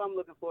all. That's what I'm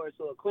looking for.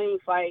 So a clean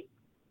fight.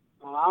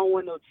 I don't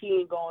want no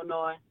cheating going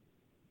on.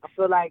 I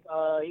feel like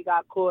he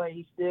got caught.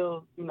 He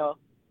still, you know,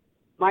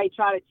 might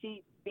try to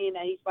cheat, being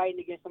that he's fighting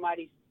against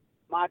somebody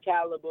my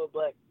caliber.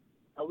 But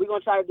we're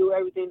going to try to do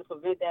everything to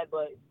prevent that.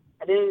 But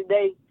at the end of the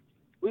day,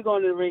 we're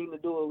going to the ring to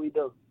do what we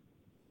do.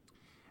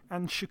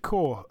 And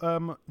Shakur,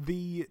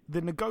 the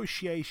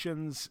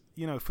negotiations,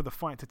 you know, for the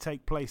fight to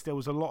take place, there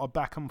was a lot of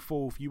back and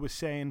forth. You were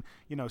saying,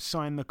 you know,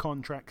 sign the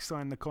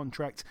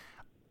contract.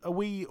 Are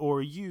we, or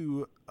are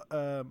you,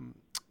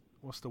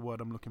 what's the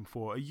word I'm looking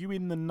for? Are you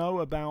in the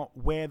know about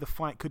where the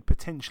fight could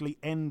potentially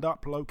end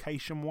up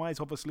location-wise?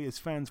 Obviously, as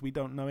fans, we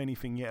don't know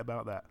anything yet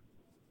about that.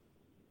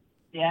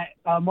 Yeah,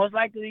 most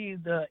likely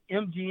the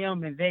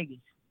MGM in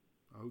Vegas.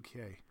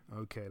 Okay,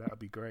 that would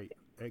be great.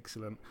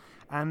 Excellent.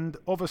 And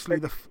obviously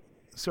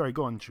sorry,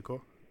 go on,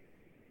 Shakur.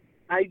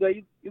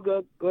 You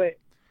go ahead.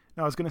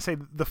 Now, I was going to say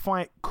the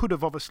fight could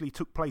have obviously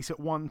took place at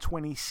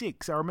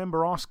 126. I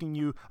remember asking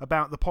you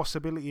about the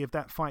possibility of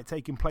that fight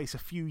taking place a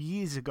few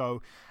years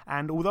ago,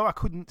 and although I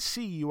couldn't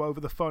see you over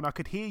the phone, I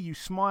could hear you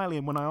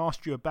smiling when I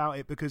asked you about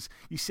it, because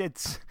you said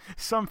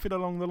something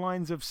along the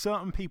lines of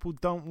certain people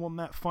don't want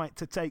that fight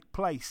to take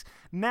place.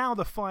 Now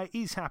the fight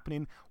is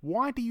happening.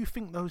 Why do you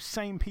think those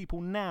same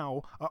people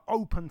now are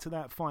open to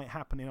that fight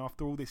happening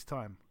after all this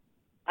time?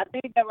 I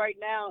think that right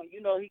now,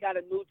 you know, he got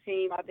a new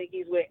team. I think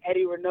he's with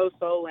Eddie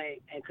Reynoso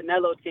and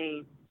Canelo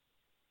team.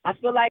 I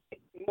feel like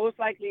most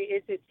likely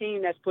it's his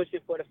team that's pushing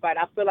for the fight.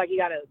 I feel like he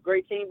got a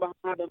great team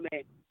behind him,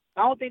 and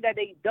I don't think that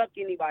they duck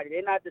anybody.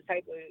 They're not the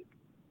type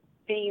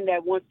of team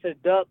that wants to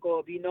duck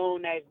or be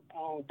known as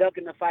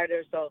ducking the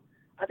fighter. So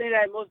I think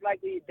that most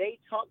likely they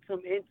talked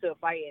him into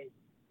fighting.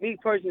 Me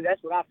personally,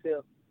 that's what I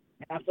feel.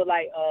 And I feel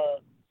like,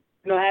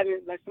 you know,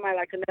 having like somebody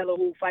like Canelo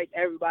who fights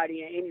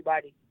everybody and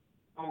anybody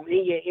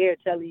in your ear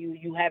telling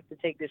you have to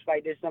take this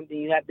fight. There's something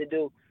you have to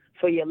do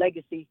for your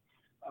legacy.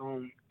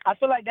 I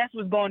feel like that's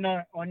what's going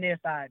on their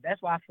side.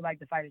 That's why I feel like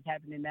the fight is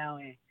happening now.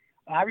 And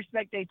I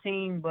respect their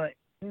team, but,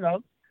 you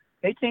know,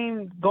 their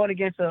team going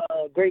against a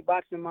great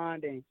boxing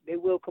mind, and they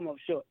will come up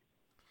short.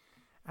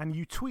 And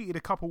you tweeted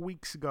a couple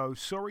weeks ago,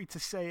 sorry to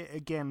say it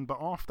again, but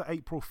after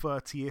April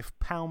 30th,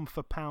 pound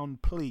for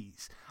pound,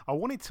 please. I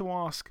wanted to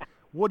ask,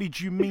 what did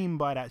you mean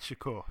by that,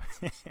 Shakur?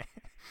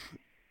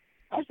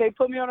 I say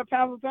put me on a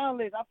pound for pound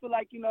list. I feel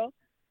like, you know,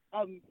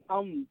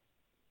 I'm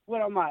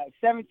what am I,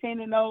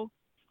 17-0,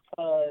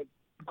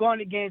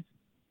 going against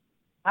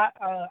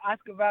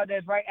Oscar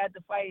Valdez right after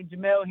fighting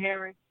Jamel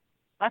Herring.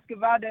 Oscar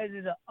Valdez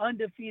is an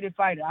undefeated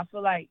fighter. I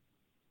feel like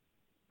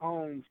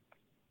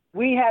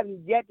we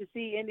haven't yet to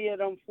see any of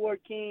them four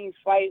kings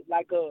fight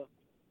like a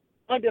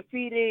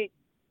undefeated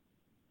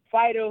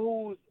fighter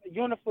who's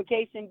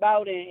unification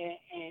bout and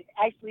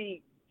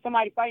actually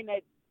somebody fighting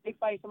that they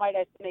fight somebody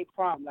that's in their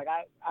prime. Like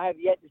I have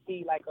yet to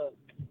see like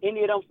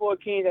any of them four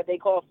kings that they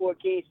call four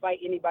kings fight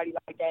anybody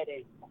like that.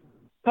 And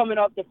coming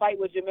off the fight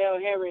with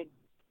Jamel Herring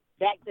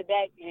back to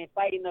back and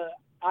fighting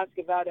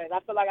Oscar Valdez, I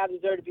feel like I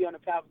deserve to be on the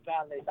pound for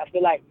pound list. I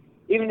feel like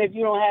even if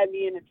you don't have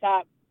me in the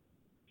top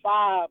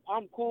 5,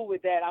 I'm cool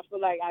with that. I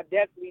feel like I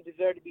definitely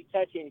deserve to be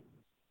touching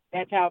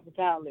that pound for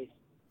pound list.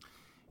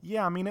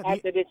 Yeah, I mean,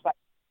 after this fight.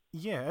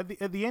 Yeah,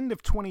 at the end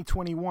of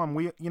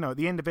 2021, at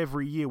the end of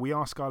every year, we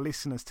ask our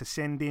listeners to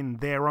send in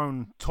their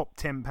own top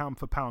 10 pound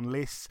for pound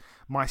lists.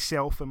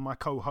 Myself and my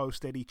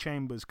co-host Eddie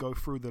Chambers go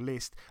through the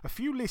list. A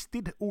few lists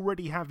did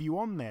already have you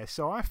on there,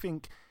 so I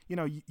think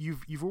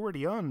you've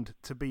already earned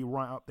to be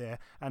right up there.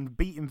 And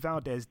beating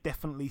Valdez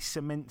definitely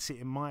cements it,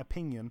 in my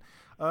opinion.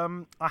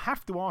 I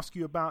have to ask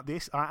you about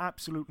this. I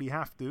absolutely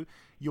have to.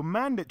 Your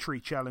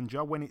mandatory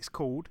challenger, when it's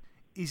called,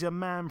 is a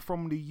man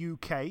from the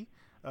UK.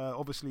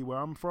 Obviously where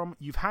I'm from.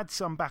 You've had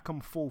some back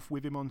and forth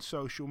with him on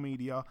social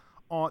media,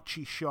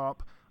 Archie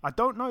Sharp. I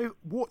don't know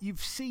what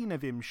you've seen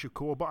of him,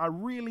 Shakur, but I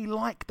really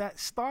like that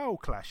style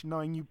clash,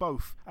 knowing you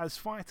both as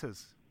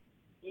fighters.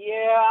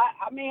 Yeah,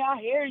 I mean, I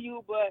hear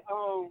you, but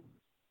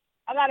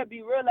I got to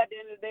be real at the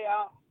end of the day.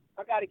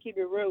 I got to keep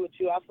it real with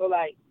you. I feel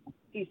like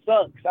he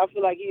sucks. I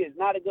feel like he is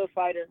not a good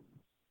fighter.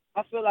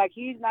 I feel like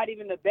he's not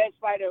even the best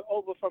fighter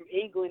over from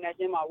England that's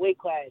in my weight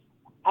class.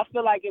 I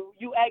feel like if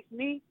you ask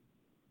me,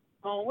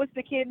 what's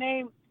the kid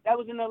name that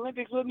was in the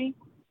Olympics with me?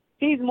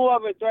 He's more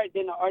of a threat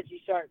than the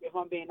Archie Sharp, if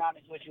I'm being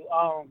honest with you.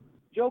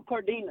 Joe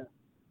Cordina.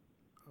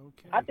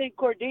 Okay. I think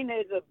Cordina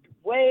is a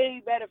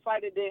way better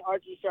fighter than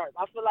Archie Sharp.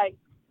 I feel like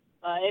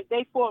if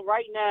they fought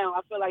right now,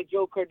 I feel like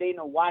Joe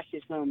Cordina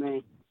washes him,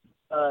 man.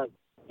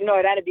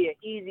 That'd be an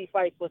easy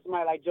fight for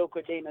somebody like Joe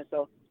Cordina.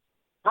 So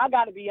I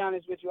got to be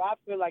honest with you. I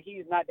feel like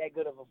he's not that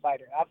good of a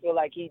fighter. I feel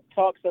like he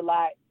talks a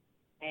lot,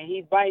 and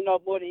he's biting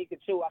off more than he can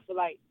chew. I feel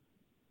like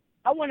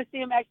I want to see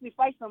him actually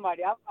fight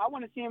somebody. I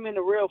want to see him in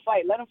a real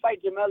fight. Let him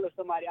fight Jamel or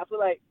somebody. I feel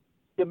like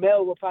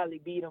Jamel will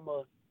probably beat him.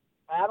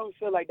 I don't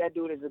feel like that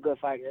dude is a good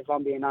fighter, if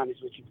I'm being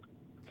honest with you.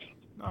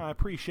 No, I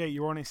appreciate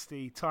your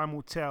honesty. Time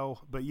will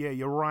tell. But yeah,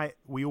 you're right.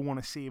 We all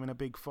want to see him in a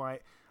big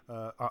fight.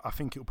 I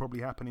think it'll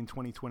probably happen in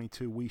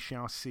 2022. We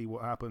shall see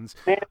what happens.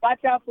 Man,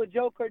 watch out for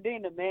Joe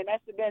Cordina, man.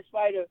 That's the best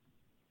fighter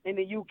in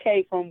the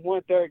UK from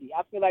 130.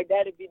 I feel like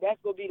that's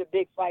going to be the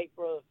big fight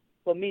for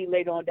me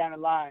later on down the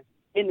line.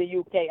 In the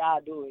UK,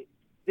 I'll do it.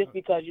 Just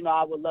because,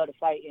 I would love to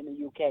fight in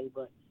the UK.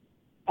 But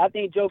I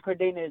think Joe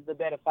Cordina is the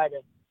better fighter,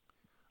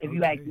 if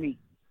you ask me.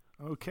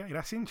 Okay,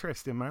 that's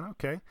interesting, man.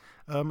 Okay.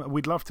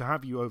 We'd love to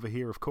have you over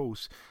here, of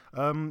course.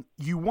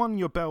 You won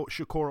your belt,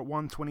 Shakur, at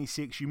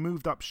 126. You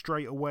moved up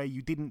straight away.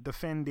 You didn't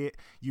defend it.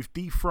 You've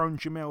dethroned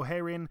Jamel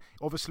Herring.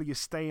 Obviously, you're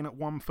staying at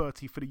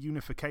 130 for the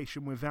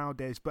unification with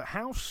Valdez. But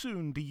how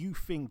soon do you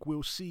think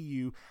we'll see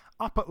you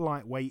up at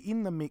lightweight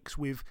in the mix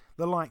with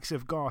the likes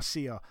of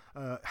Garcia,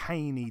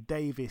 Haney,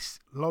 Davis,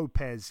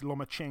 Lopez,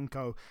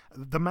 Lomachenko,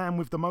 the man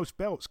with the most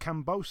belts,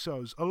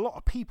 Kambosos? A lot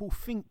of people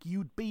think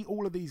you'd beat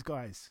all of these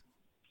guys.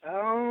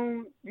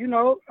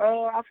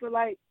 I feel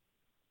like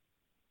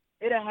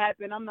it'll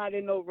happen. I'm not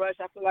in no rush.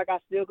 I feel like I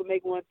still could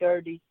make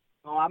 130.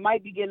 I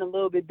might be getting a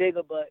little bit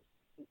bigger, but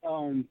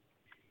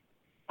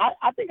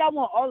I think I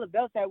want all the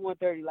belts at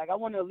 130. Like, I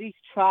want to at least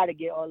try to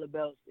get all the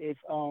belts if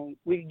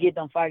we can get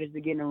them fighters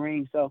to get in the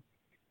ring. So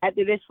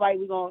after this fight,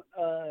 we're going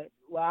to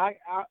I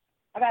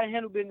got to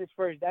handle business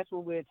first. That's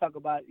what we'll talk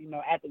about,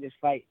 after this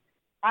fight.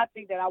 I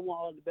think that I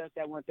want all the belts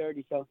at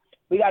 130. So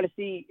we got to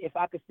see if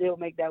I can still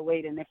make that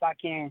weight, and if I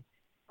can,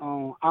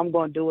 I'm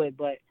gonna do it,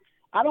 but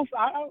I don't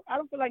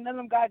feel like none of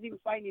them guys even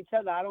fighting each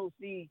other. I don't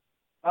see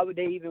why would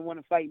they even want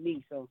to fight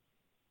me. So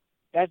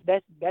that's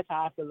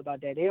how I feel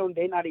about that.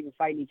 They're not even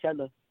fighting each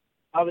other.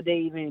 Why would they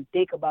even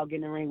think about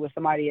getting in the ring with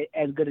somebody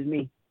as good as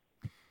me?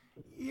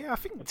 Yeah, I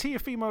think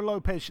Teofimo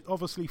Lopez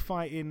obviously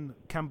fighting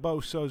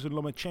Kambosos and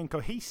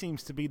Lomachenko. He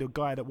seems to be the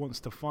guy that wants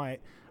to fight.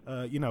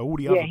 All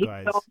the other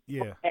guys.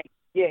 He's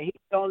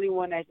the only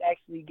one that's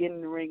actually getting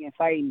in the ring and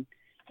fighting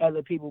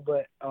other people,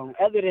 but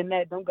other than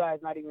that, them guys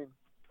not even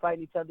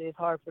fighting each other. It's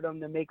hard for them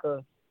to make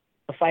a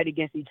fight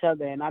against each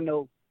other, and I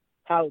know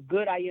how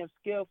good I am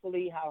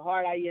skillfully, how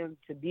hard I am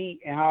to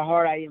beat, and how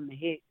hard I am to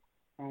hit.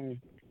 I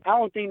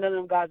don't think none of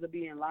them guys will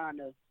be in line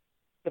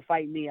to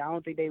fight me. I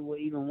don't think they will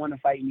even want to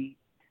fight me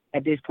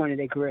at this point in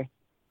their career.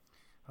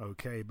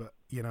 Okay, but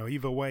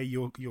either way,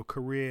 your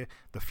career,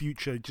 the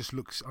future just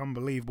looks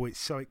unbelievable. It's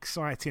so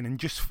exciting. And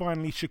just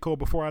finally, Shakur,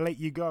 before I let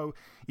you go,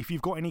 if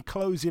you've got any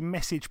closing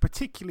message,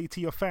 particularly to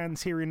your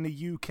fans here in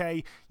the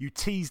UK, you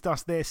teased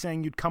us there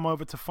saying you'd come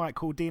over to fight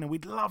Cordina.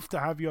 We'd love to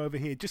have you over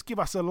here. Just give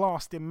us a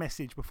lasting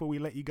message before we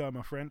let you go,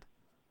 my friend.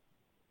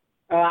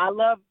 I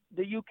love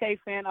the UK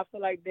fan. I feel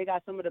like they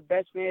got some of the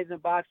best fans in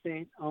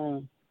boxing.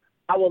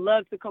 I would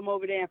love to come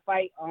over there and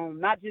fight.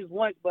 Not just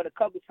once, but a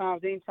couple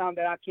times. Anytime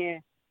that I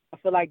can. I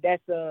feel like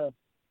that's a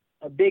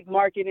big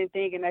marketing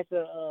thing, and that's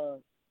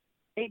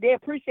they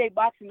appreciate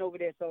boxing over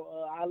there.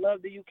 So I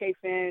love the UK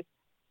fans.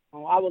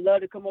 I would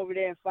love to come over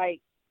there and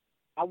fight.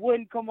 I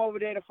wouldn't come over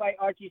there to fight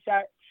Archie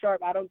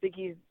Sharp. I don't think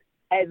he's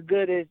as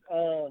good as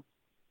a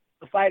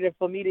fighter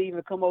for me to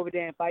even come over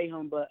there and fight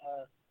him. But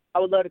I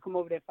would love to come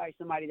over there and fight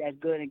somebody that's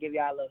good and give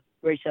y'all a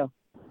great show.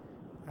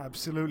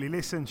 Absolutely.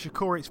 Listen,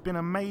 Shakur, it's been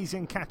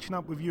amazing catching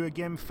up with you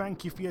again.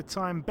 Thank you for your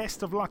time.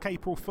 Best of luck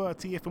April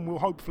 30th, and we'll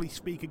hopefully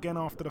speak again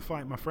after the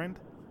fight, my friend.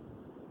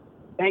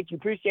 Thank you.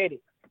 Appreciate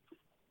it.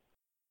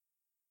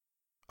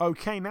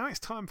 Okay, now it's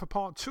time for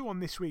part 2 on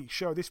this week's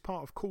show. This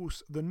part, of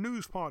course, the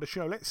news part of the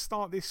show. Let's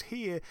start this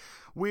here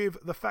with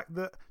the fact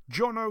that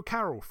John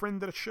O'Carroll,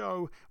 friend of the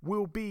show,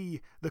 will be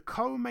the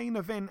co-main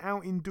event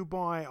out in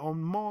Dubai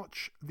on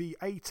March the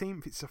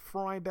 18th. It's a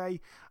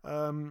Friday.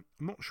 I'm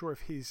not sure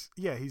if his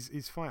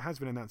fight has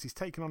been announced. He's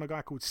taken on a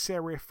guy called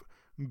Serif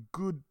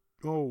Good.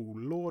 Oh,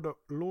 Lord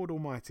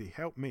Almighty,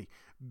 help me.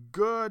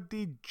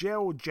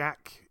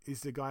 Gurdijeljak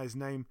is the guy's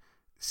name.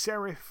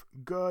 Serif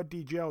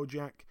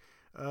Gurdijeljak.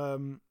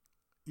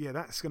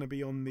 That's going to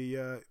be on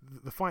the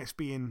fight's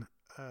being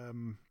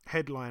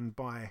headlined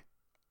by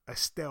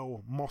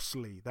Estelle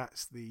Mosley.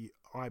 That's the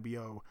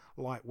IBO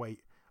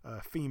lightweight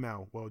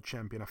female world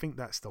champion. I think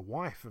that's the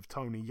wife of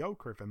Tony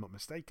Yoka, if I'm not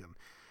mistaken.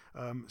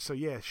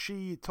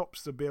 She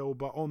tops the bill,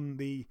 but on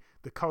the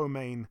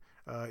co-main,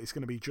 it's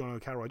going to be John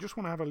O'Carroll. I just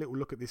want to have a little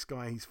look at this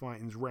guy, he's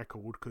fighting's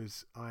record,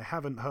 because I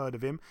haven't heard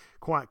of him.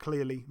 Quite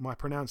clearly, my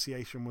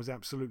pronunciation was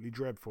absolutely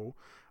dreadful.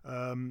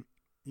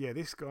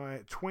 This guy,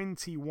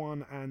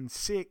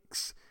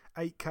 21-6,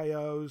 8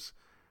 KOs.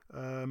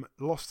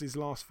 Lost his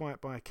last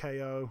fight by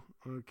KO.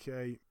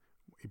 Okay.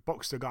 He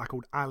boxed a guy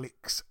called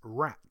Alex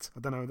Rat. I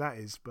don't know who that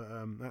is, but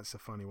that's a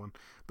funny one.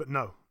 But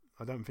no,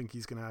 I don't think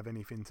he's going to have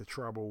anything to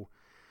trouble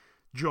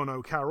John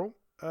O'Carroll.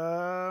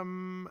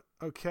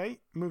 Okay,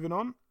 moving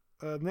on.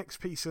 Next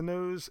piece of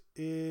news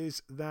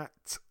is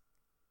that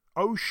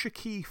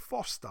O'Shaquie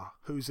Foster,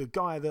 who's a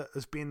guy that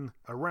has been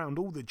around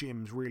all the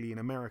gyms really in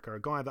America,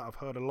 a guy that I've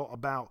heard a lot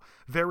about,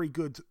 very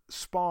good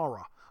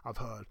sparrer, I've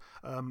heard.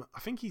 I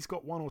think he's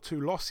got 1 or 2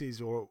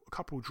 losses or a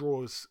couple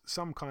draws,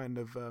 some kind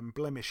of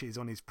blemishes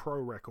on his pro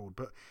record.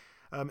 But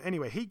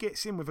anyway, he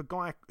gets in with a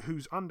guy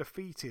who's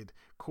undefeated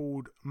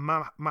called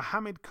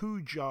Mohamed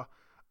Kuja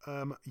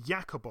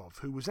Yakubov,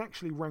 who was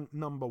actually ranked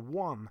number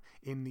 1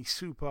 in the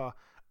super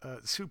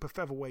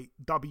featherweight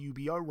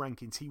WBO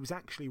rankings. He was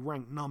actually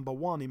ranked number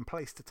 1 in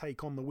place to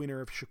take on the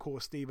winner of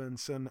Shakur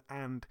Stevenson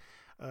and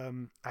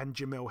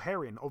Jamel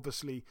Herring.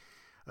 Obviously,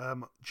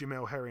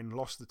 Jamel Herring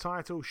lost the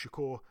title.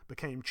 Shakur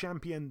became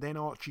champion. Then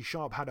Archie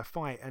Sharp had a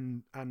fight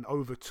and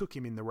overtook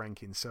him in the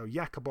rankings. So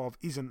Yakubov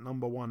isn't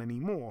number 1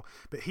 anymore.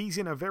 But he's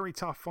in a very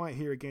tough fight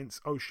here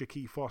against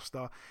O'Shaquie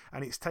Foster,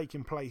 and it's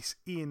taking place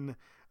in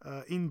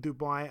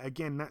Dubai.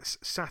 Again, that's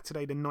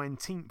Saturday the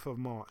 19th of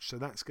March. So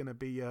that's going to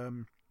be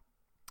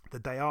the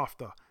day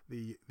after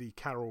the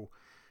Carroll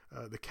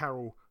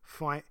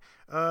fight.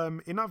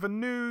 In other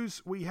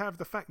news, we have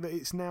the fact that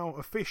it's now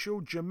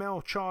official.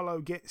 Jamel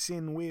Charlo gets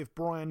in with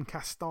Brian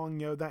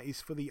Castano. That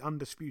is for the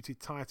undisputed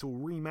title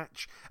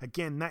rematch.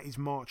 Again, that is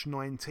March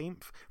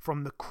 19th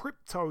from the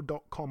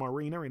Crypto.com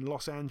arena in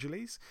Los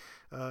Angeles.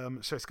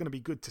 So it's going to be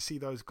good to see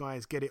those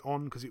guys get it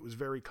on, because it was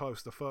very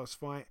close the first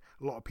fight.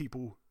 A lot of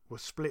people were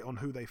split on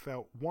who they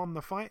felt won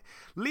the fight.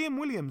 Liam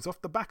Williams,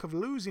 off the back of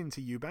losing to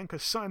Eubank,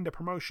 has signed a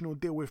promotional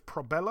deal with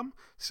Probellum.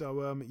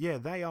 So,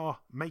 they are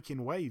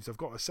making waves, I've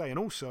got to say. And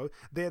also,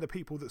 they're the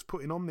people that's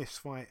putting on this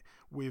fight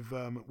with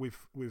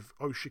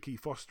O'Shaquie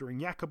Foster and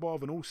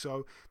Yakubov, and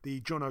also the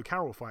John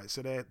O'Carroll fight.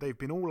 So they've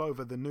been all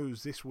over the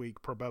news this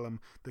week, Probellum,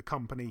 the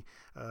company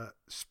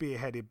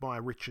spearheaded by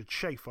Richard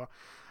Schaefer.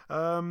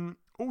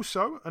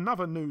 Also,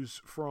 another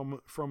news from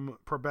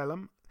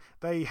Probellum.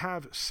 They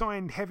have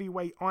signed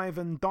heavyweight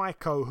Ivan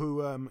Dyko,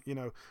 who,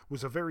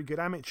 was a very good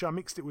amateur,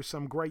 mixed it with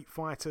some great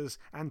fighters,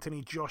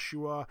 Anthony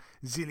Joshua,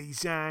 Zili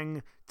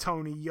Zhang,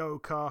 Tony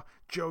Yoka,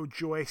 Joe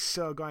Joyce,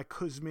 Sergei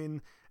Kuzmin,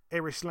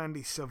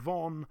 Erislandi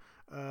Savon,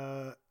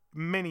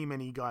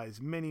 many guys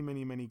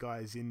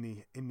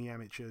in the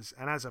amateurs.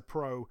 And as a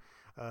pro,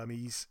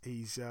 he's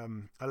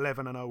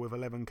 11-0 with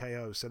 11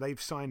 KOs. So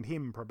they've signed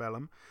him,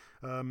 Probellum.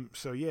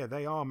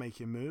 They are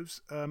making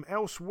moves.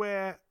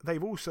 Elsewhere,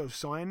 they've also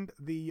signed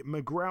the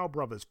McGraw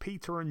brothers.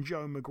 Peter and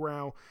Joe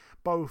McGraw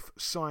both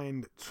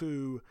signed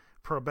to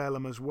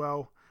Probellum as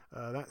well.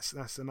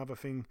 That's another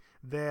thing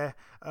there.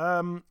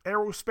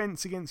 Errol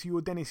Spence against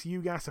Yordenis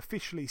Ugas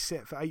officially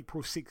set for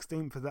April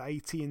 16th at the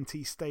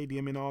AT&T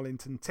Stadium in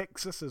Arlington,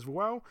 Texas as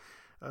well.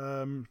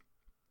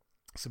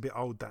 It's a bit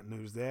old, that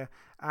news there.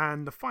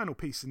 And the final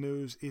piece of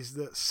news is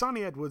that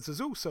Sonny Edwards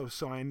has also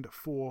signed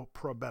for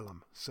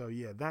Probellum. So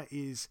that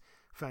is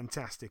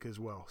fantastic as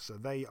well. So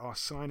they are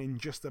signing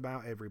just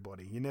about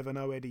everybody. You never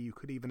know, Eddie, you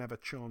could even have a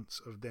chance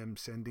of them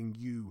sending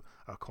you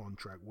a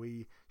contract.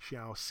 We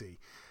shall see.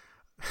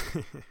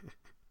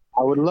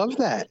 I would love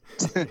that.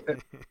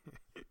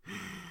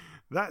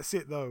 That's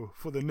it, though,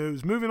 for the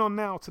news. Moving on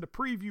now to the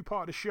preview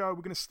part of the show.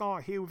 We're going to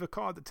start here with a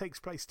card that takes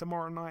place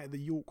tomorrow night at the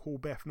York Hall,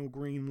 Bethnal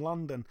Green,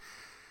 London.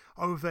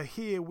 Over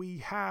here we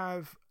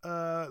have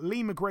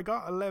Lee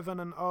McGregor,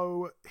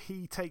 11-0.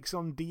 He takes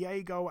on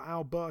Diego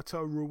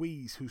Alberto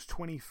Ruiz, who's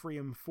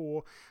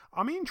 23-4.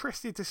 I'm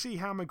interested to see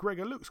how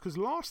McGregor looks, because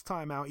last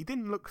time out he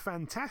didn't look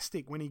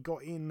fantastic when he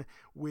got in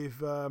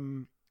with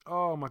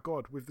oh my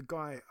God, with the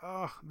guy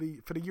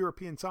for the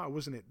European title,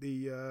 wasn't it?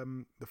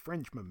 The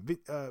Frenchman,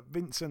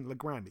 Vincent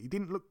Legrand. He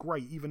didn't look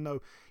great, even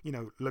though, you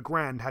know,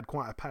 Legrand had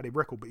quite a padded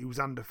record, but he was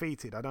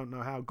undefeated. I don't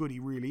know how good he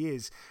really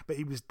is, but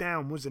he was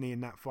down, wasn't he, in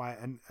that fight?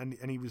 And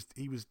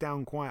he was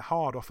down quite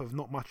hard off of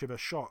not much of a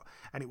shot,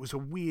 and it was a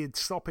weird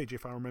stoppage,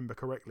 if I remember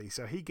correctly.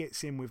 So he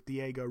gets in with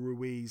Diego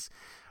Ruiz.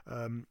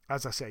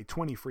 As I say,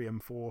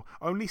 23-4.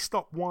 Only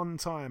stopped one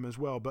time as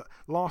well, but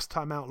last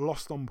time out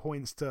lost on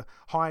points to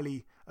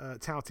highly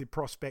touted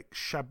prospect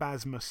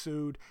Shabazz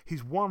Massoud.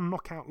 His one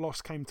knockout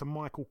loss came to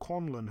Michael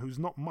Conlan, who's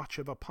not much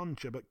of a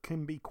puncher but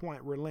can be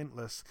quite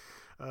relentless.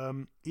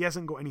 He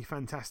hasn't got any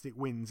fantastic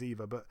wins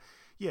either, but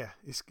yeah,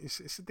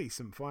 it's a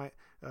decent fight.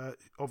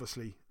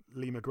 Obviously,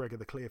 Lee McGregor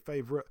the clear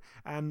favourite,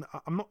 and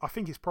I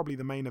think it's probably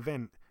the main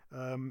event.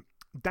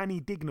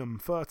 Danny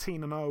Dignam,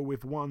 13-0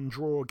 with one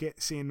draw,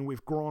 gets in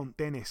with Grant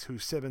Dennis,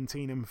 who's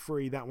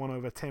 17-3. That one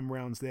over 10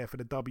 rounds there for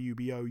the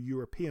WBO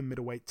European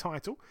middleweight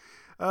title.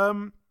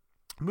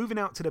 Moving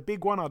out to the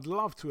big one, I'd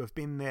love to have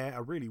been there. I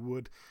really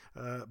would.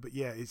 But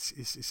yeah,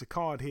 it's a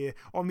card here.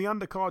 On the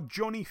undercard,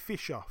 Johnny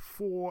Fisher,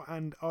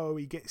 4-0.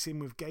 He gets in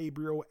with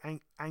Gabriel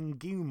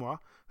Anguma,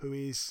 who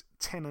is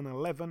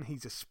 10-11.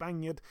 He's a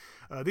Spaniard.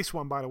 This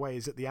one, by the way,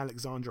 is at the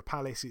Alexandra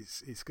Palace.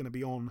 It's going to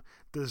be on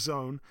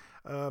DAZN.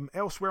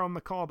 Elsewhere on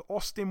the card,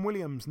 Austin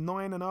Williams,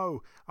 9-0.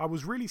 I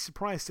was really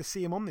surprised to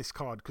see him on this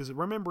card, because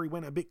remember, he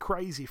went a bit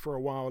crazy for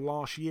a while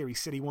last year. He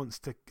said he wants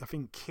to, I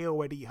think,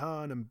 kill Eddie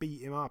Hearn and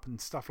beat him up and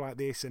stuff like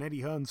this, and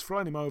Eddie Hearn's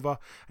flown him over,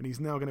 and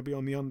he's now going to be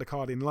on the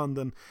undercard in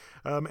London.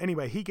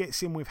 Anyway, he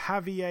gets in with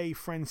Javier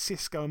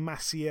Francisco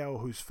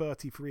Maciel, who's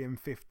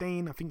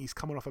 33-15. I think he's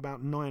coming off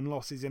about 9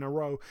 losses in a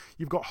row.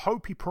 You've got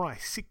Hopi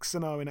Price,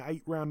 6-0 in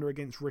an 8-rounder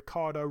against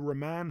Ricardo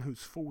Roman,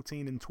 who's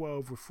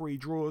 14-12 with 3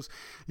 draws.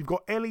 You've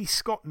got Ellie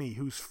Scottney,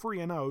 who's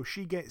 3-0.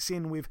 She gets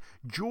in with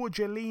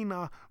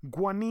Georgelina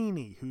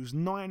Guanini, who's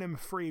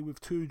 9-3 with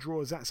 2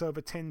 draws. That's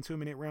over 10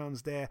 2-minute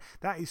rounds there.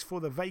 That is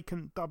for the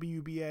vacant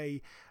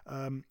WBA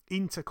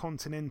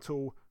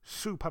Intercontinental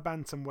Super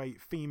Bantamweight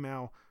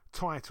female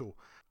title.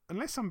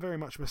 Unless I'm very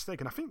much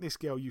mistaken, I think this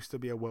girl used to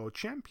be a world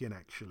champion,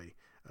 actually.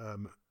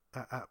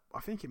 I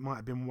think it might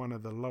have been one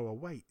of the lower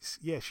weights.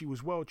 Yeah, she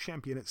was world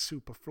champion at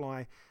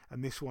Superfly,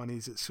 and this one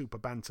is at Super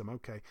Bantam.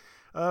 Okay.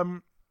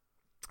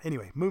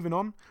 Anyway, moving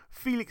on.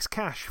 Felix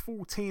Cash,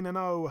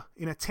 14-0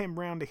 in a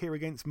 10-rounder here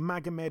against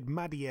Magomed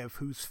Madiev,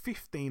 who's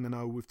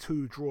 15-0 with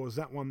 2 draws.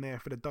 That one there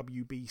for the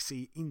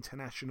WBC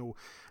International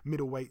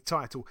Middleweight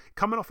title.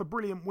 Coming off a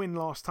brilliant win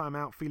last time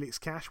out, Felix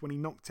Cash, when he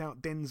knocked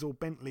out Denzel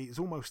Bentley. It's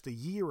almost a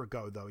year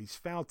ago, though. He's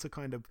failed to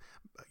kind of,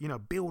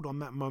 build on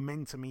that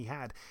momentum he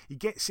had. He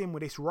gets in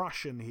with this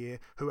Russian here,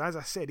 who, as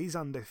I said, is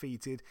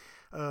undefeated.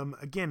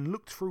 Again,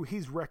 looked through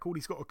his record.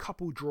 He's got a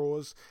couple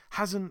draws.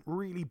 Hasn't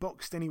really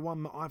boxed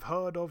anyone that I've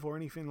heard of or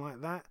anything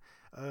like that.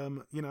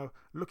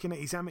 Looking at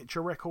his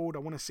amateur record, I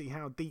want to see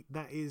how deep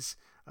that is.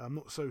 I'm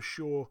not so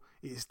sure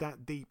it's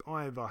that deep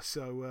either.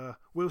 So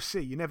we'll see.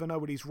 You never know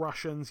with these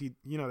Russians.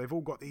 They've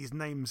all got these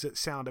names that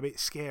sound a bit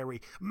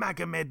scary.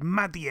 Magomed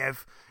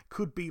Madiev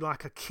could be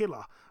like a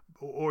killer,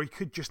 or he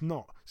could just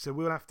not. So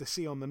we'll have to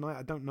see on the night.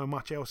 I don't know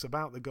much else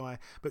about the guy.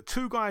 But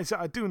 2 guys that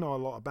I do know a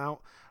lot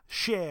about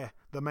share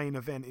the main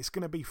event. It's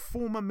going to be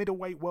former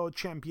middleweight world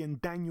champion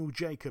Daniel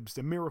Jacobs,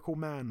 the Miracle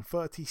Man,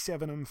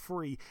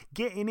 37-3,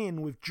 getting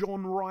in with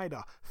John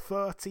Ryder,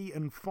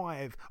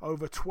 30-5,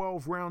 over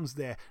 12 rounds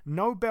there.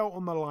 No belt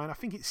on the line. I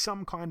think it's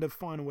some kind of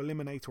final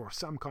eliminator, or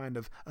some kind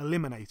of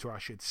eliminator, I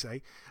should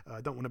say.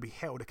 I don't want to be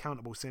held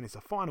accountable saying it's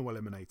a final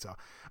eliminator.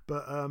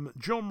 But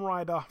John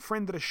Ryder,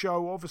 friend of the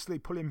show, obviously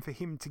pulling for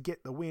him to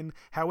get the win.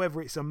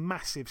 However, it's a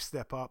massive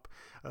step up.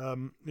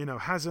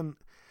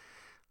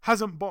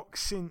 Hasn't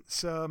boxed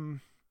since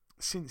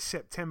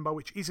September,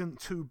 which isn't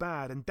too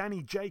bad. And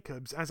Danny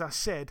Jacobs, as I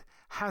said,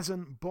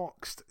 hasn't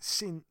boxed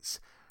since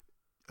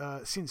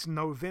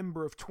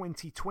November of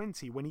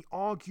 2020, when he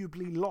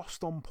arguably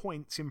lost on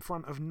points in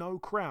front of no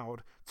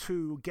crowd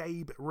to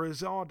Gabe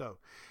Rosado.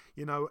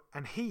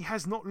 And he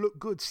has not looked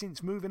good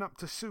since moving up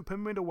to super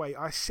middleweight.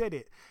 I said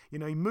it. He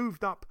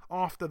moved up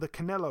after the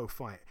Canelo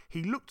fight.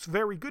 He looked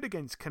very good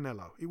against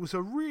Canelo. It was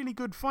a really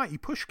good fight. He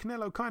pushed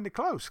Canelo kind of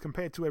close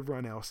compared to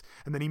everyone else.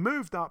 And then he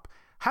moved up,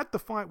 had the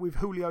fight with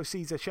Julio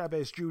Cesar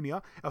Chavez Jr.,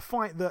 a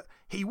fight that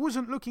he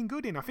wasn't looking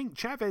good in. I think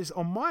Chavez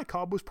on my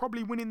card was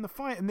probably winning the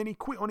fight, and then he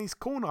quit on his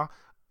corner.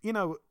 He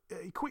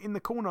quit in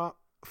the corner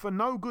for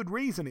no good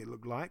reason, it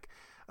looked like.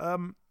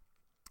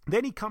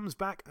 Then he comes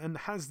back and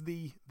has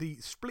the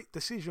split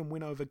decision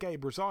win over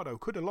Gabe Rosado.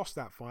 Could have lost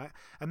that fight.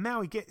 And now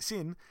he gets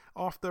in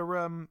after,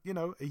 a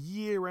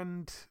year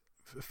and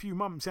a few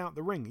months out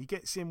the ring. He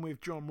gets in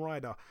with John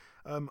Ryder.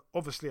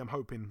 Obviously, I'm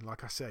hoping,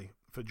 like I say,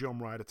 for John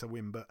Ryder to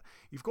win, but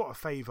you've got to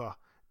favour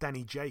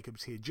Danny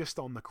Jacobs here just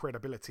on the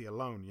credibility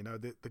alone. You know,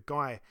 the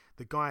guy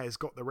has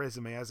got the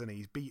resume, hasn't he?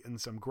 He's beaten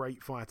some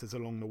great fighters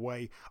along the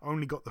way.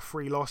 Only got the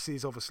 3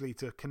 losses, obviously,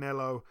 to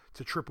Canelo,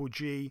 to Triple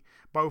G.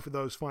 Both of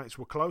those fights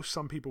were close.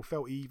 Some people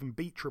felt he even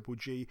beat Triple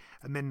G,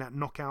 and then that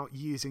knockout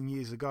years and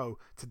years ago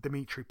to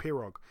Dmitry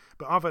Pirog.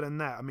 But other than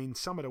that, I mean,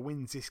 some of the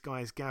wins this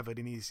guy's gathered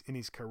in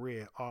his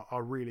career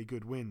are really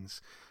good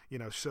wins. You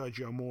know,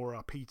 Sergio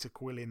Mora, Peter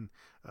Quillin,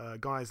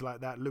 guys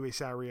like that,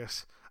 Luis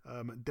Arias,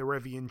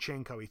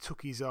 Derevianchenko, he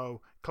took his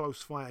O,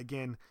 close fight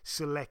again,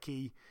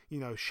 Selecki, you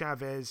know,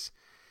 Chavez.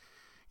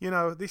 You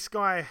know, this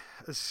guy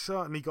has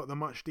certainly got the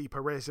much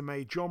deeper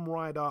resume. John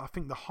Ryder, I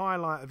think the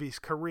highlight of his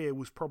career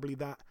was probably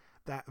that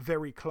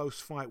very close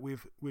fight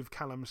with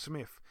Callum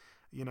Smith.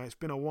 You know, it's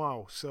been a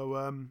while.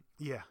 So,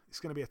 yeah,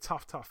 it's going to be a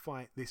tough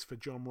fight, this, for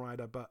John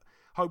Ryder. But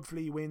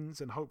hopefully he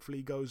wins, and hopefully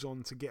he goes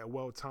on to get a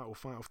world title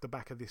fight off the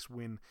back of this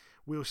win.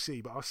 We'll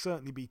see. But I'll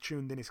certainly be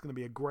tuned in. It's going to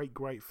be a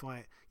great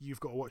fight. You've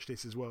got to watch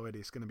this as well, Eddie.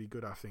 It's going to be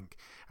good, I think.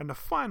 And the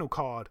final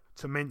card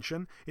to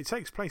mention, it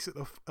takes place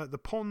at the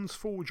Ponds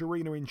Forge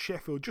Arena in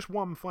Sheffield. Just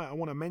one fight I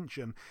want to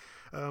mention.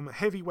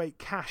 Heavyweight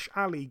Cash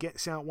Ali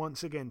gets out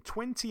once again.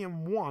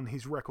 20-1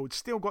 his record.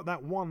 Still got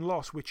that one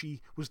loss, which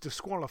he was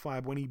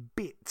disqualified when he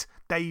bit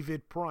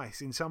David Price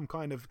in some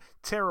kind of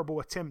terrible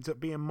attempt at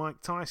being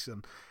Mike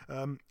Tyson.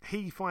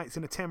 He fights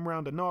in a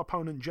 10-rounder. No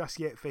opponent just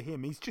yet for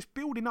him. He's just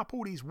building up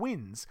all these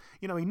wins.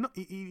 You know,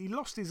 he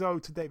lost his O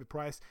to David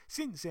Price.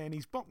 Since then,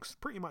 he's boxed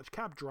pretty much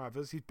cab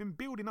drivers. He's been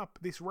building up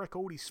this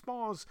record. He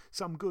spars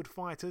some good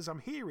fighters. I'm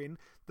hearing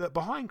that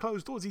behind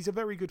closed doors, he's a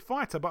very good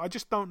fighter, but I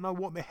just don't know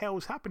what the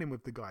hell's happening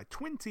with the guy.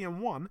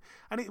 20-1,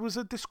 and it was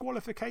a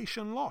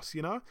disqualification loss,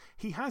 you know?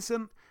 He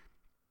hasn't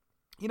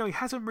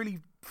really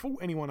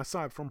fought anyone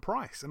aside from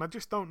Price, and I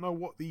just don't know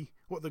what the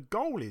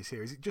goal is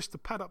here. Is it just to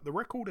pad up the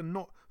record and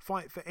not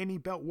fight for any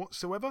belt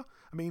whatsoever?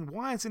 I mean,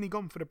 why hasn't he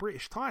gone for the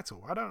British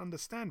title? I don't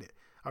understand it.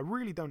 I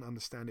really don't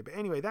understand it. But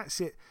anyway, that's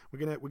it.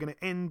 We're gonna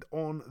end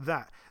on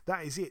that.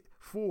 That is it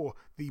for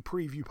the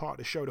preview part of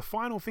the show. The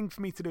final thing for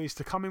me to do is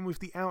to come in with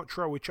the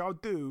outro, which I'll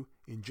do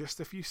in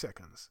just a few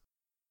seconds.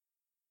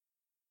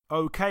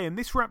 Okay, and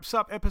this wraps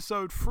up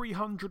episode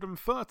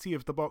 330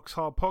 of the Box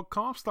Hard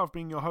Podcast. I've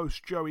been your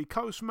host, Joey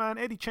Coastman.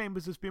 Eddie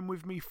Chambers has been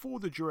with me for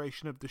the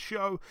duration of the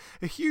show.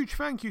 A huge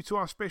thank you to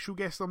our special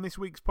guest on this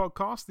week's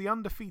podcast, the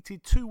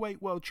undefeated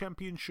 2-weight world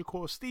champion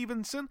Shakur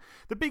Stevenson.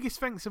 The biggest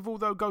thanks of all,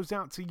 though, goes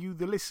out to you,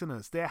 the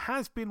listeners. There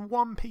has been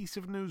one piece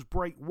of news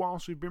break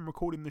whilst we've been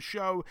recording the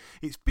show.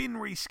 It's been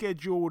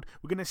rescheduled.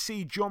 We're going to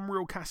see John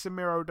Real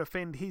Casemiro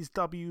defend his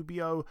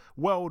WBO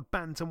World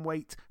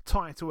Bantamweight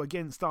title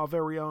against our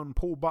very own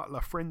Paul Butler,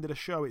 friend of the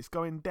show. It's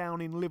going down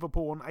in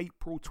Liverpool on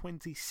April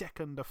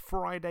 22nd, a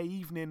Friday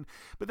evening.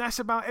 But that's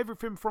about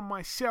everything from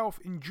myself.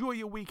 Enjoy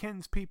your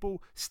weekends,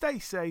 people. Stay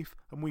safe,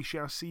 and we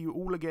shall see you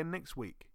all again next week.